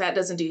 because fat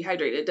doesn't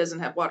dehydrate. It doesn't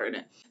have water in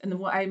it.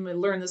 And I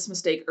learned this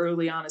mistake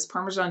early on is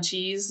Parmesan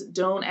cheese.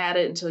 Don't add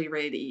it until you're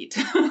ready to eat.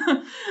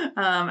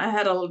 I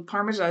had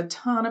a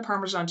ton of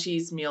Parmesan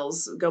cheese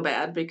meals go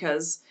bad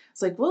because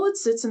it's like, well, it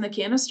sits in the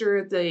canister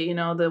at the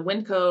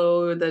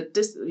Winco,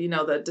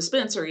 the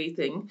dispensary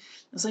thing.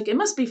 It's like, it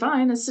must be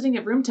fine. It's sitting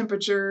at room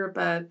temperature,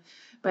 but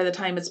by the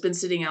time it's been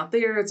sitting out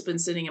there, it's been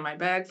sitting in my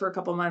bag for a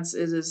couple months.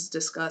 It is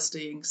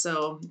disgusting.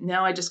 So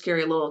now I just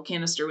carry a little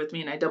canister with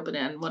me and I dump it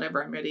in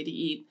whenever I'm ready to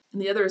eat.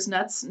 And the other is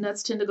nuts.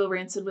 Nuts tend to go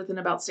rancid within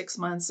about 6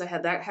 months. I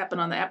had that happen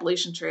on the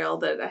Appalachian Trail,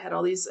 that I had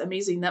all these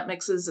amazing nut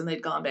mixes and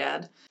they'd gone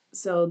bad.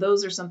 So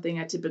those are something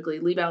I typically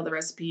leave out of the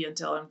recipe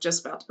until I'm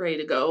just about ready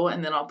to go,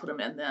 and then I'll put them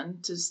in then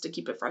just to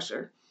keep it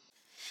fresher.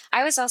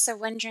 I was also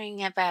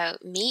wondering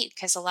about meat,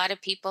 because a lot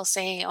of people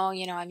say, oh,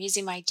 I'm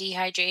using my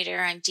dehydrator.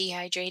 I'm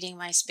dehydrating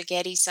my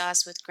spaghetti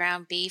sauce with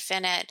ground beef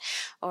in it,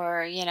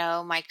 or,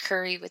 my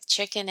curry with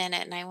chicken in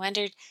it. And I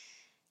wondered,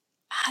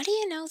 how do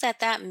you know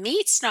that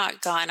meat's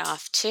not gone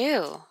off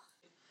too?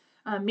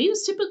 Meat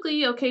is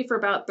typically okay for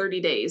about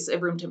 30 days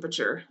at room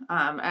temperature.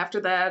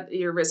 After that,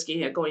 you're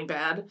risking it going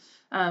bad.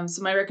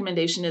 So my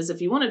recommendation is,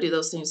 if you want to do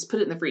those things, put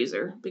it in the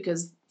freezer,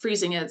 because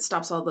freezing it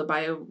stops all the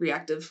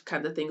bioreactive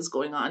kind of things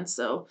going on.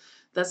 So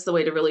that's the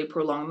way to really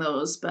prolong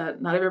those.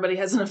 But not everybody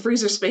has enough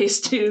freezer space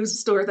to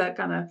store that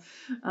kind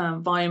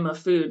of volume of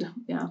food.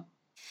 Yeah.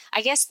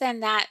 I guess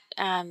then that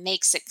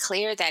makes it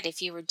clear that if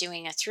you were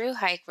doing a through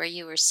hike where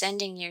you were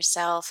sending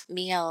yourself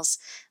meals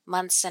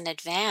months in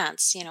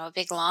advance, a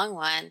big long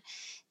one,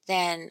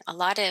 then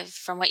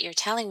from what you're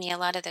telling me, a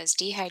lot of those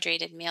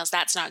dehydrated meals,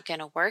 that's not going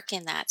to work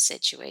in that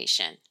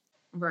situation.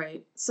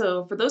 Right.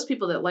 So for those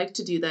people that like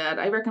to do that,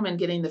 I recommend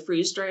getting the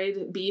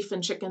freeze-dried beef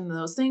and chicken and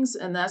those things,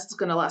 and that's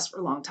going to last for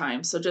a long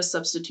time. So just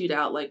substitute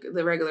out like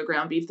the regular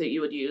ground beef that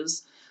you would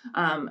use.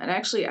 And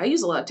actually, I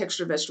use a lot of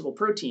textured vegetable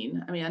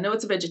protein. I mean, I know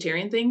it's a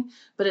vegetarian thing,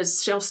 but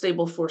it's shelf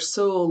stable for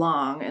so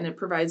long, and it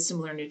provides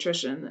similar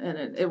nutrition,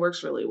 and it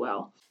works really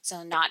well.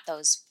 So not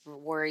those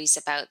worries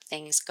about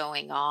things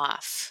going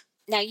off.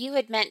 Now, you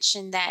had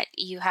mentioned that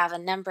you have a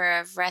number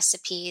of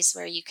recipes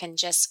where you can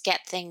just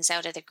get things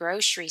out of the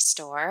grocery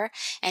store.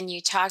 And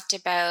you talked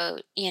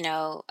about,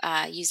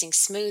 using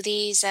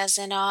smoothies as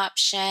an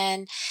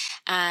option.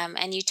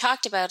 And you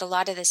talked about a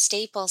lot of the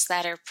staples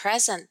that are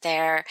present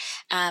there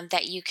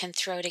that you can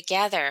throw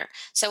together.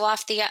 So,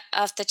 off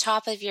the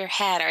top of your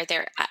head, are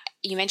there?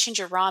 You mentioned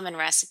your ramen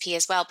recipe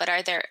as well, but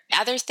are there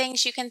other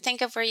things you can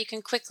think of where you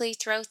can quickly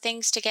throw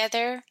things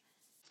together?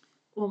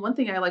 Well, one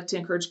thing I like to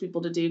encourage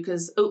people to do,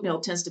 because oatmeal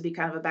tends to be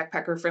kind of a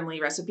backpacker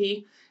friendly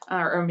recipe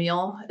or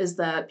meal, is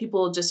that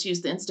people just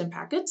use the instant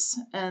packets,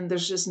 and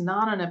there's just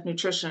not enough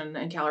nutrition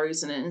and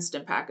calories in an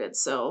instant packet.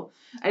 So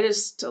I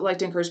just like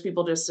to encourage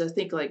people just to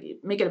think like,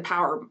 make it a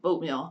power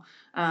oatmeal.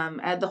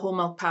 Add the whole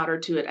milk powder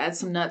to it, add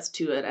some nuts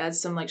to it, add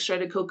some like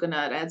shredded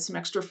coconut, add some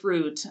extra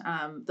fruit,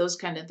 those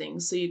kind of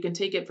things. So you can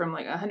take it from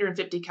like a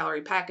 150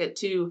 calorie packet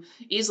to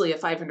easily a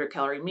 500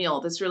 calorie meal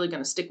that's really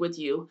going to stick with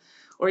you,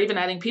 or even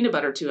adding peanut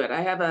butter to it. I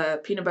have a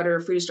peanut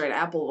butter freeze-dried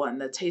apple one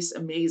that tastes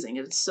amazing.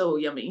 It's so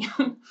yummy.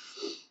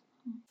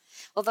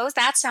 Well,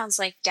 that sounds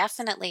like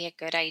definitely a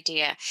good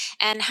idea.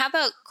 And how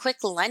about quick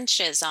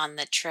lunches on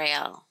the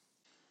trail?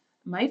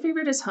 My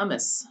favorite is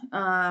hummus.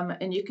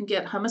 And you can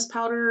get hummus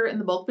powder in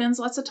the bulk bins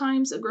lots of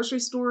times at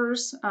grocery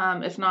stores.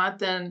 If not,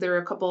 then there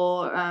are a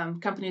couple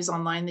companies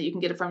online that you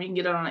can get it from. You can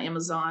get it on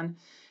Amazon.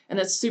 And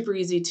it's super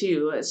easy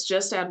too. It's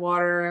just add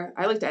water.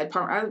 I like to add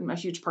I'm a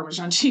huge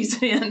Parmesan cheese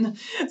fan.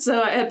 So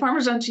I add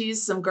Parmesan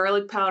cheese, some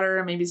garlic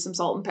powder, maybe some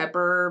salt and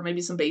pepper,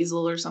 maybe some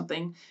basil or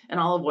something, and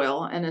olive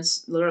oil. And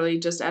it's literally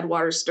just add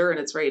water, stir,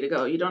 and it's ready to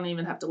go. You don't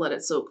even have to let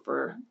it soak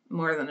for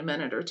more than a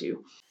minute or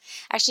two.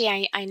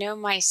 Actually, I know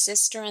my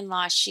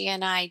sister-in-law, she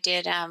and I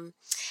did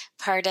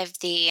part of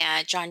the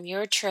John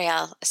Muir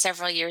Trail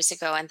several years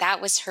ago, and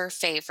that was her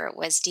favorite,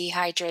 was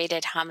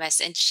dehydrated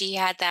hummus, and she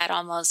had that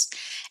almost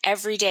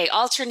every day,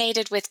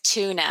 alternated with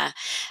tuna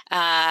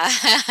uh,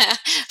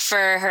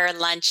 for her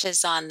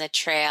lunches on the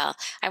trail.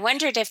 I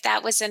wondered if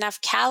that was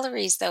enough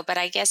calories, though, but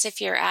I guess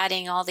if you're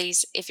adding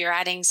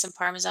some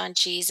Parmesan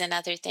cheese and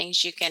other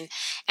things, you can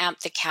amp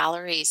the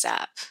calories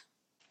up.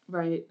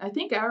 Right. I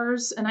think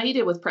ours, and I eat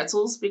it with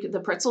pretzels, because the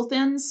pretzel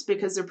thins,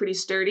 because they're pretty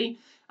sturdy.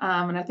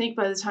 And I think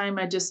by the time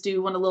I just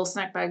do one of the little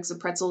snack bags of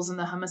pretzels and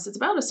the hummus, it's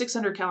about a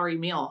 600 calorie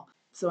meal.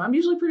 So I'm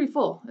usually pretty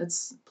full.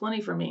 It's plenty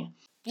for me.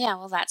 Yeah,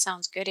 well, that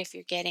sounds good if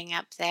you're getting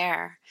up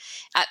there,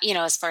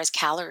 as far as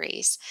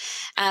calories.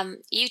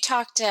 You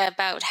talked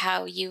about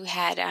how you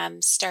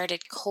had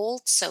started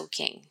cold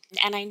soaking.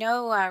 And I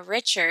know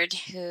Richard,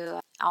 who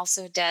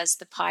also does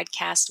the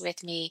podcast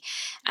with me,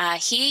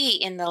 he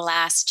in the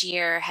last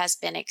year has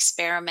been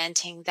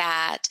experimenting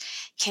that.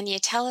 Can you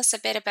tell us a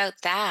bit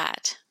about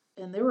that?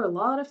 And there were a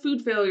lot of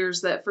food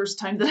failures that first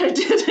time that I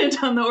did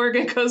it on the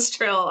Oregon Coast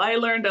Trail. I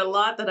learned a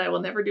lot that I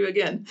will never do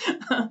again.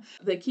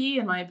 The key,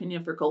 in my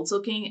opinion, for cold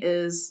soaking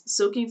is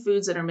soaking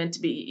foods that are meant to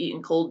be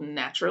eaten cold and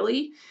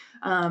naturally.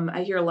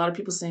 I hear a lot of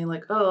people saying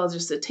like, oh,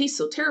 it tastes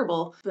so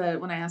terrible. But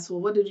when I ask, well,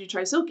 what did you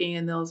try soaking?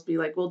 And they'll be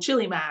like, well,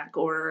 chili mac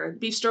or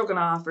beef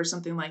stroganoff or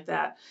something like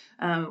that.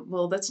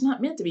 Well, that's not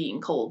meant to be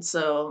eaten cold.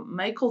 So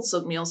my cold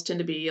soak meals tend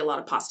to be a lot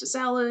of pasta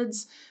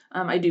salads.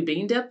 I do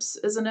bean dips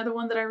is another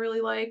one that I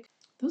really like.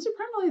 Those are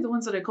primarily the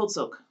ones that I cold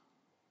soak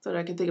that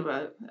I can think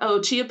about. Oh,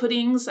 chia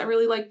puddings I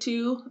really like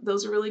too.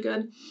 Those are really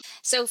good.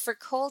 So for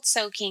cold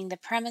soaking, the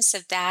premise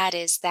of that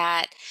is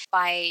that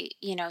by,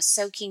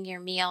 soaking your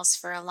meals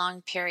for a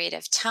long period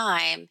of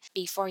time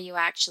before you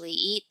actually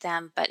eat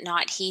them, but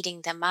not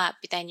heating them up,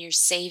 then you're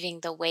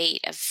saving the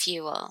weight of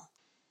fuel.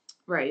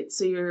 Right.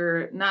 So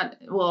you're not,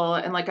 well,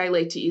 and like I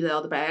like to eat out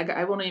of the bag,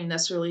 I won't even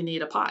necessarily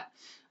need a pot.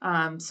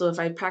 So if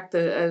I pack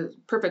the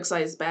perfect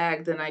size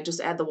bag, then I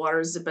just add the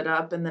water, zip it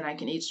up, and then I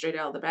can eat straight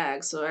out of the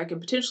bag. So I can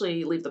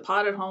potentially leave the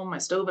pot at home, my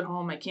stove at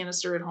home, my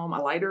canister at home,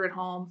 a lighter at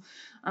home.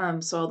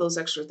 So all those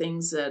extra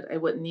things that I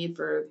wouldn't need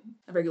for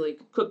a regularly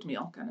cooked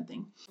meal kind of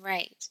thing.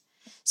 Right.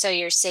 So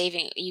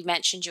you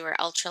mentioned you were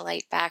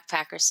ultralight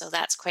backpacker, so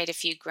that's quite a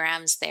few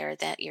grams there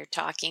that you're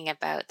talking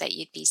about that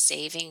you'd be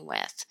saving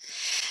with.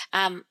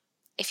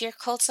 If you're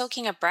cold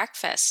soaking a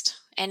breakfast,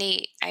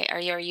 are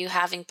you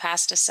having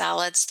pasta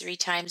salads 3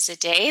 times a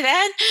day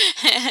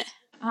then?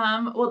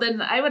 Well,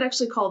 then I would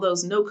actually call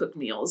those no cook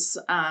meals.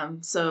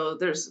 So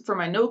for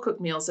my no cook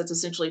meals, that's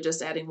essentially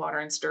just adding water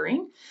and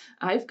stirring.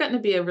 I've gotten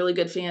to be a really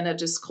good fan of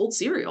just cold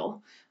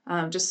cereal.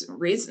 Just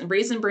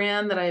raisin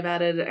bran that I've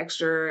added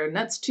extra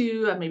nuts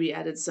to. I've maybe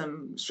added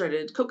some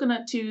shredded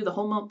coconut to the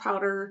whole milk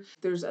powder.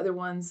 There's other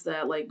ones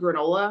that like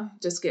granola,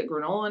 just get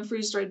granola and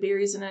freeze-dried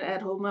berries in it,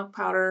 add whole milk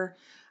powder.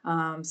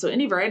 So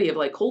any variety of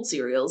like cold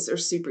cereals are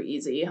super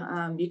easy.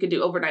 You can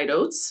do overnight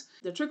oats.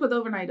 The trick with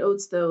overnight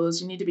oats, though,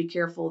 is you need to be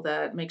careful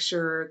that make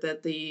sure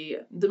that the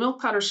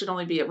milk powder should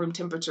only be at room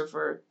temperature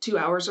for 2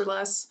 hours or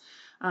less.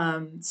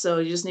 So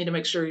you just need to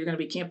make sure you're going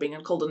to be camping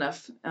in cold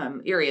enough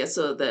area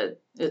so that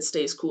it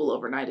stays cool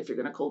overnight if you're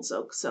going to cold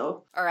soak.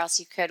 So, Or else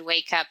you could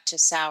wake up to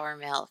sour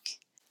milk.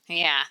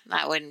 Yeah,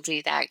 that wouldn't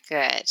be that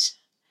good.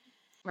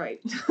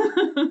 Right.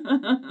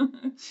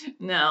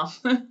 No.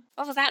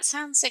 Oh, that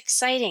sounds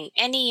exciting.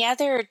 Any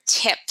other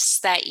tips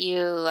that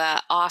you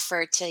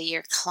offer to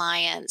your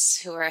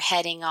clients who are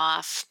heading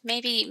off,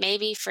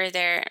 maybe for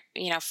their,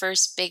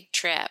 first big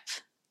trip?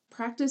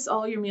 Practice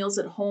all your meals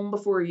at home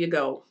before you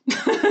go.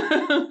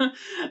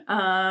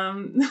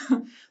 um,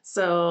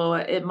 so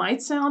it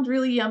might sound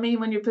really yummy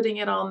when you're putting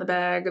it all in the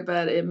bag,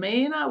 but it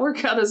may not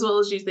work out as well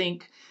as you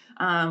think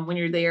when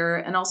you're there.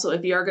 And also,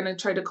 if you are going to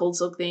try to cold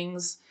soak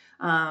things,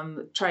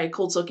 try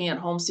cold soaking at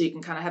home so you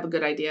can kind of have a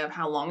good idea of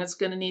how long it's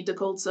going to need to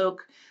cold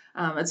soak.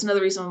 It's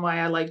another reason why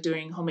I like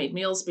doing homemade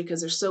meals,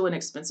 because they're so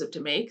inexpensive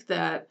to make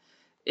that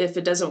if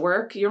it doesn't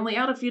work, you're only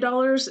out a few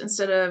dollars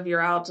instead of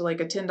you're out to like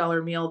a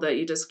 $10 meal that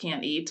you just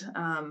can't eat.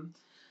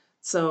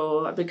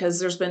 So because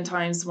there's been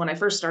times when I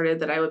first started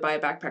that I would buy a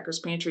backpacker's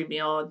pantry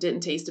meal, didn't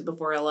taste it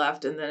before I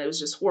left, and then it was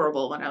just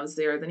horrible when I was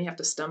there. Then you have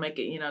to stomach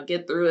it,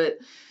 get through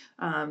it,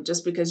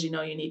 just because you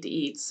need to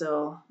eat.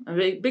 So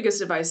my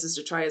biggest advice is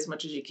to try as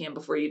much as you can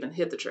before you even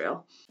hit the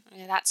trail.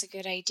 Yeah, that's a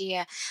good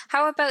idea.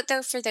 How about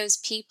though for those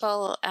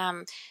people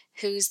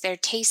whose their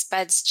taste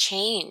buds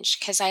change?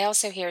 Because I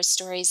also hear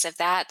stories of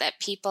that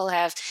people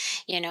have,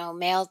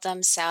 mailed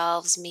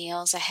themselves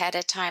meals ahead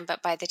of time,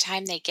 but by the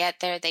time they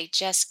get there, they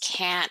just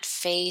can't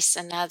face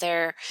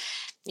another,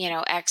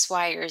 X,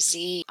 Y, or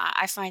Z.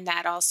 I find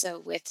that also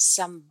with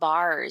some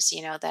bars,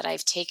 that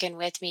I've taken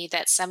with me,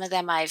 that some of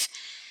them I've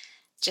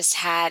just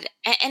had,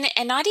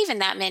 and not even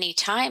that many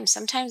times.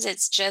 Sometimes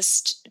it's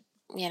just,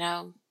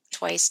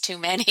 twice too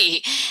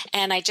many,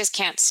 and I just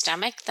can't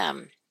stomach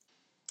them.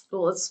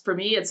 Well, for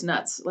me, it's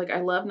nuts. Like,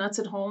 I love nuts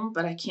at home,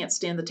 but I can't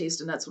stand the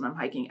taste of nuts when I'm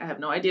hiking. I have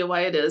no idea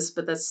why it is,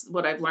 but that's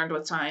what I've learned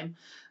with time.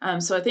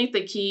 So I think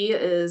the key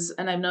is,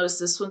 and I've noticed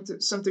this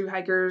with some through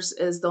hikers,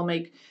 is they'll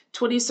make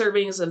 20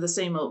 servings of the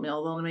same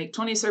oatmeal. They'll make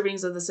 20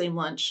 servings of the same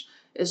lunch.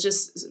 It's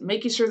just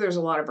making sure there's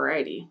a lot of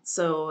variety.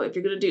 So if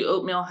you're going to do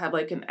oatmeal, have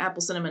like an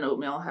apple cinnamon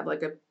oatmeal, have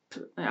like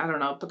I don't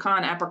know,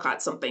 pecan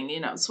apricot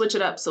something, switch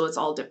it up so it's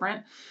all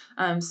different.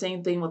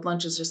 Same thing with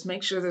lunches, just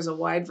make sure there's a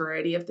wide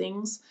variety of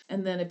things.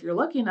 And then if you're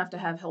lucky enough to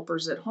have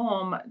helpers at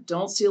home,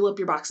 don't seal up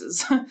your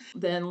boxes.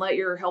 Then let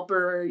your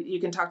helper,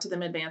 you can talk to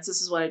them in advance. This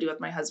is what I do with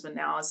my husband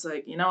now. It's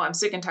like, I'm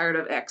sick and tired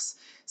of X.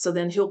 So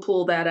then he'll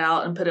pull that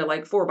out and put it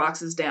like 4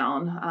 boxes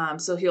down.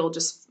 So he'll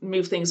just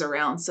move things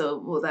around.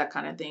 So, that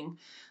kind of thing.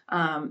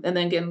 And then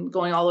again,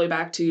 going all the way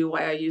back to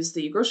why I use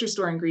the grocery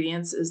store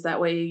ingredients is that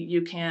way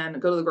you can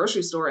go to the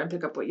grocery store and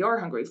pick up what you're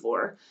hungry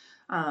for.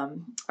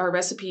 Our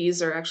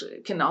recipes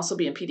can also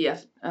be in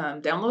PDF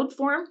download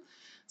form.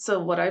 So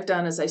what I've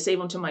done is I save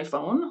them to my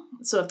phone.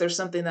 So if there's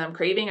something that I'm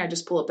craving, I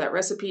just pull up that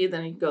recipe,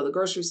 then you can go to the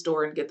grocery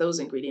store and get those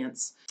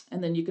ingredients.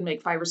 And then you can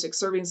make 5 or 6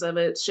 servings of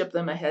it, ship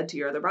them ahead to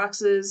your other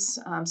boxes.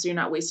 So you're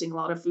not wasting a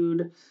lot of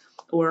food.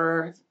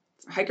 Or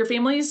hiker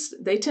families,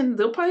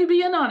 they'll probably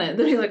be in on it.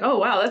 They'll be like, oh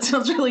wow, that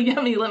sounds really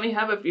yummy, let me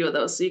have a few of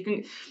those. So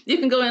you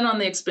can go in on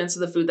the expense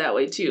of the food that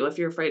way too, if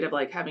you're afraid of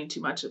like having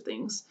too much of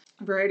things.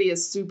 Variety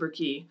is super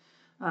key.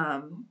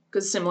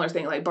 Because similar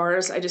thing, like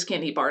bars, I just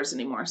can't eat bars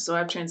anymore, so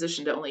I've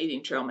transitioned to only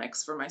eating trail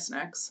mix for my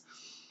snacks.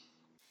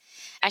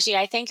 Actually,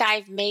 I think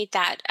I've made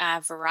that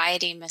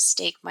variety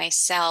mistake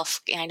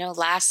myself. I know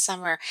last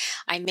summer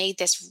I made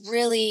this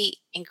really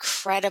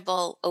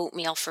incredible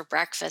oatmeal for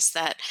breakfast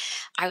that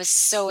I was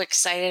so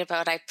excited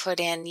about. I put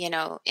in,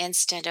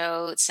 instant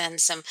oats and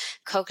some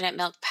coconut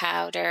milk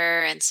powder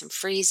and some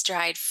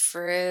freeze-dried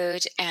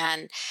fruit.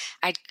 And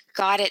I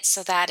got it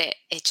so that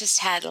it just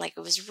had it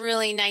was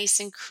really nice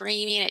and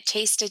creamy and it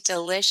tasted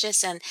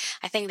delicious. And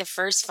I think the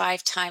first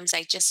 5 times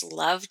I just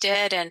loved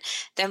it. And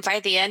then by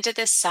the end of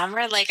the summer,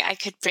 I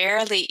could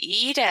barely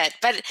eat it,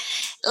 but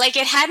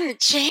it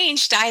hadn't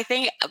changed. I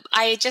think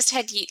I just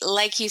had,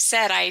 like you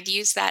said, I'd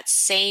used that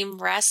same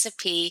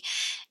recipe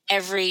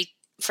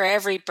for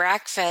every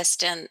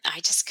breakfast, and I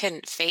just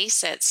couldn't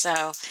face it.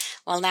 So,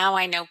 well, now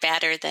I know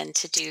better than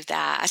to do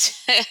that.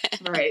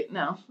 Right.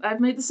 No, I've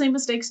made the same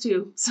mistakes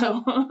too.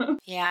 So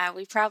Yeah,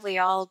 we probably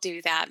all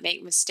do that,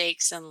 make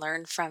mistakes and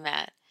learn from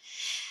it.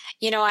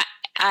 You know,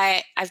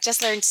 I've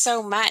just learned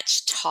so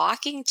much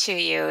talking to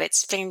you.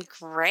 It's been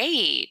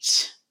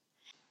great.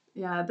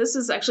 yeah, this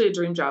is actually a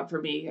dream job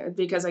for me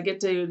because I get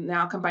to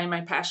now combine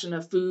my passion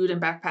of food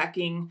and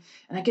backpacking,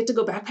 and I get to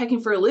go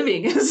backpacking for a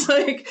living. It's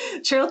like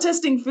trail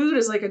testing food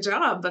is like a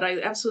job, but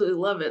I absolutely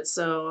love it.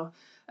 So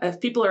if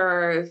people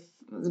are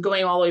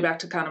going all the way back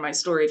to kind of my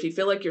story, if you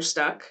feel like you're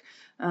stuck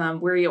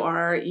where you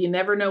are, you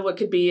never know what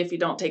could be if you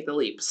don't take the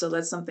leap. So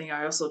that's something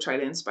I also try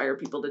to inspire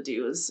people to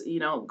do is,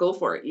 go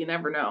for it. You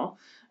never know.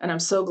 And I'm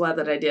so glad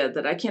that I did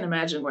that. I can't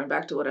imagine going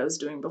back to what I was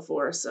doing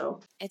before. So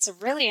It's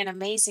really an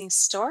amazing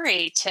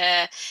story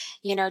to,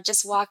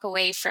 just walk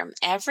away from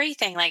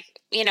everything.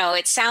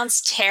 It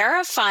sounds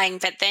terrifying,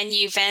 but then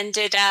you've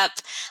ended up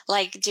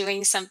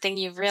doing something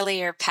you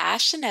really are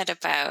passionate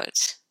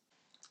about.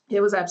 It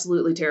was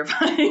absolutely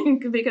terrifying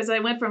because I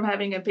went from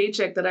having a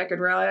paycheck that I could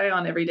rely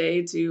on every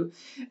day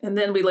and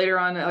then we later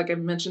on, like I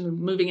mentioned,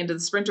 moving into the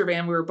Sprinter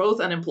van, we were both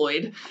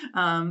unemployed.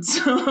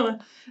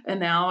 And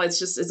now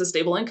it's a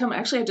stable income.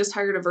 Actually, I just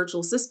hired a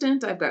virtual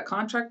assistant. I've got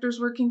contractors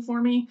working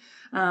for me.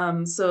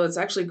 So it's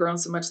actually grown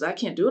so much that I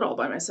can't do it all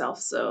by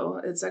myself.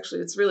 So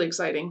it's really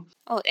exciting.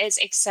 Oh, it's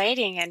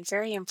exciting and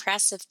very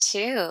impressive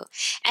too.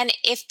 And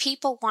if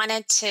people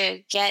wanted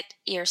to get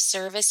your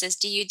services,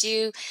 do you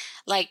do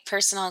like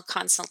personal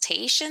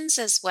consultations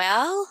as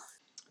well?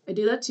 I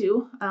do that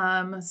too.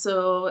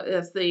 So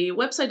if the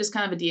website is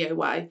kind of a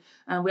DIY,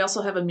 we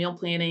also have a meal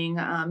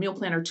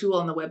planner tool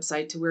on the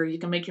website to where you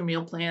can make your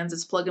meal plans.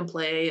 It's plug and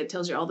play. It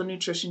tells you all the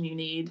nutrition you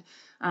need.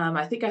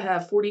 I think I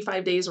have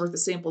 45 days worth of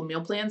sample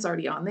meal plans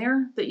already on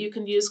there that you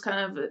can use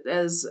kind of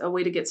as a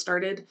way to get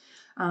started.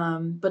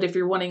 But if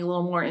you're wanting a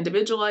little more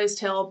individualized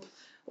help,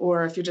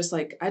 or if you're just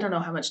like, I don't know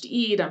how much to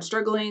eat, I'm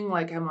struggling,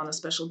 like I'm on a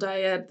special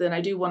diet, then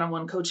I do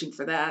one-on-one coaching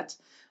for that.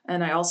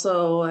 And I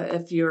also,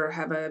 if you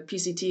have a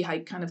PCT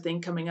hike kind of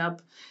thing coming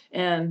up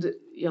and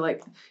you're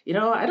like,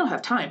 I don't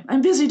have time.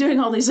 I'm busy doing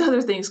all these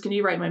other things. Can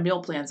you write my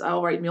meal plans?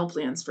 I'll write meal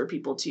plans for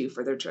people too,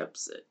 for their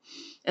trips.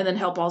 And then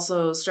help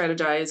also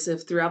strategize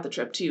if throughout the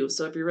trip too.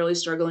 So if you're really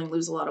struggling,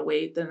 lose a lot of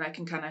weight, then I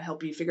can kind of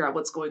help you figure out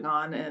what's going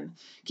on and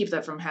keep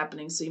that from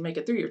happening so you make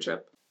it through your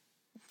trip.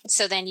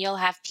 So then you'll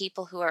have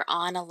people who are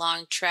on a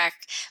long trek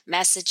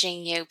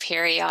messaging you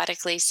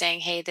periodically saying,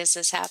 hey, this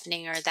is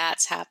happening or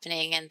that's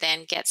happening, and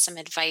then get some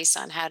advice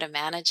on how to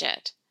manage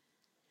it.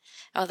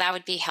 Oh, that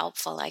would be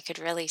helpful. I could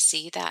really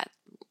see that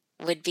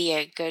would be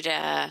a good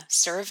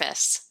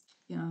service.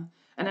 Yeah.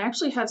 And I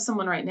actually have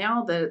someone right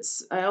now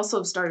I also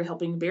have started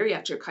helping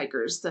bariatric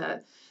hikers,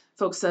 that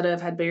folks that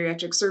have had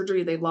bariatric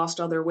surgery, they lost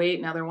all their weight.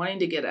 Now they're wanting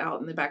to get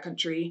out in the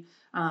backcountry.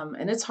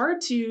 And it's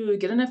hard to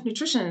get enough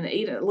nutrition and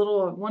eat a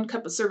little 1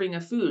 cup of serving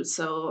of food.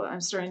 So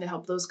I'm starting to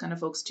help those kind of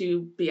folks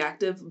to be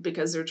active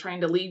because they're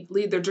trying to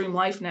lead their dream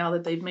life now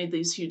that they've made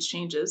these huge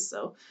changes.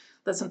 So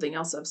that's something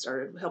else I've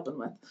started helping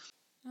with.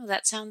 Oh,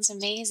 that sounds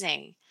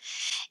amazing.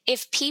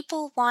 If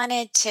people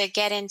wanted to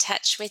get in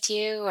touch with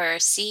you or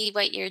see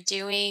what you're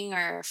doing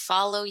or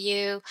follow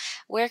you,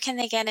 where can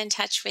they get in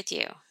touch with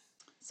you?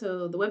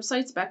 So the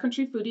website's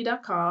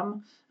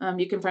backcountryfoodie.com.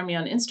 You can find me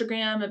on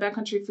Instagram at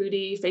Backcountry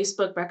Foodie,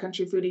 Facebook,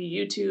 Backcountry Foodie,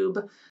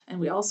 YouTube. And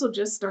we also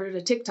just started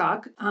a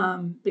TikTok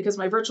because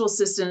my virtual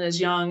assistant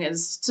is young and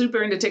is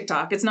super into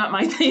TikTok. It's not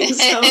my thing.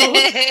 So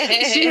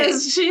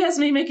she has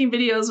me making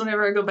videos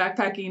whenever I go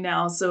backpacking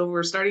now. So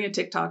we're starting a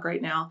TikTok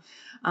right now.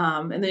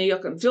 And then you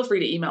can feel free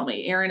to email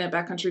me, Aaron at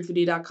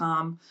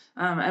backcountryfoodie.com.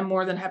 I'm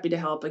more than happy to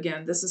help.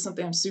 Again, this is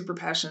something I'm super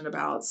passionate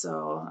about.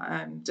 So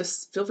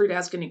just feel free to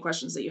ask any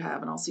questions that you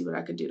have, and I'll see what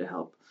I could do to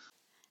help.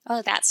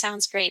 Oh, that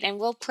sounds great. And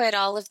we'll put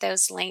all of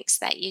those links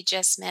that you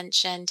just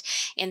mentioned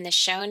in the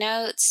show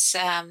notes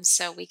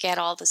so we get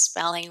all the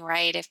spelling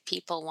right if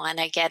people want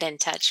to get in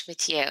touch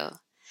with you.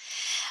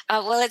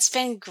 Well, it's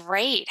been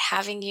great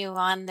having you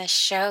on the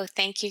show.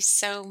 Thank you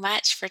so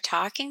much for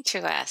talking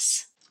to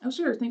us. Oh,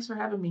 sure. Thanks for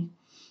having me.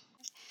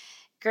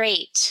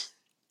 Great.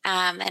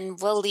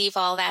 And we'll leave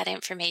all that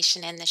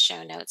information in the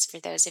show notes for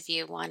those of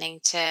you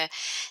wanting to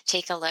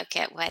take a look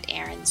at what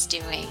Aaron's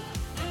doing.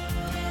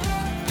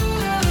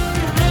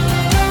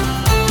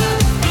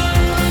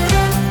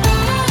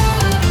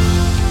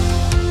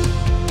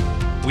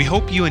 We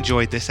hope you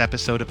enjoyed this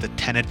episode of the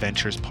 10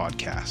 Adventures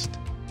podcast.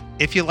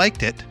 If you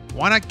liked it,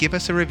 why not give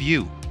us a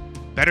review?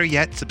 Better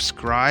yet,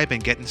 subscribe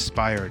and get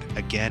inspired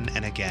again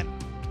and again.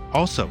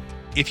 Also,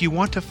 if you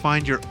want to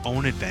find your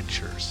own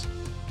adventures,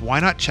 why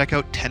not check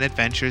out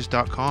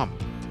 10adventures.com,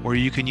 where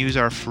you can use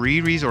our free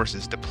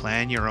resources to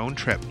plan your own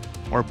trip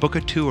or book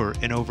a tour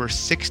in over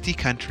 60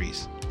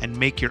 countries and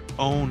make your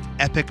own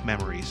epic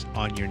memories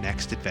on your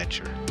next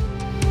adventure.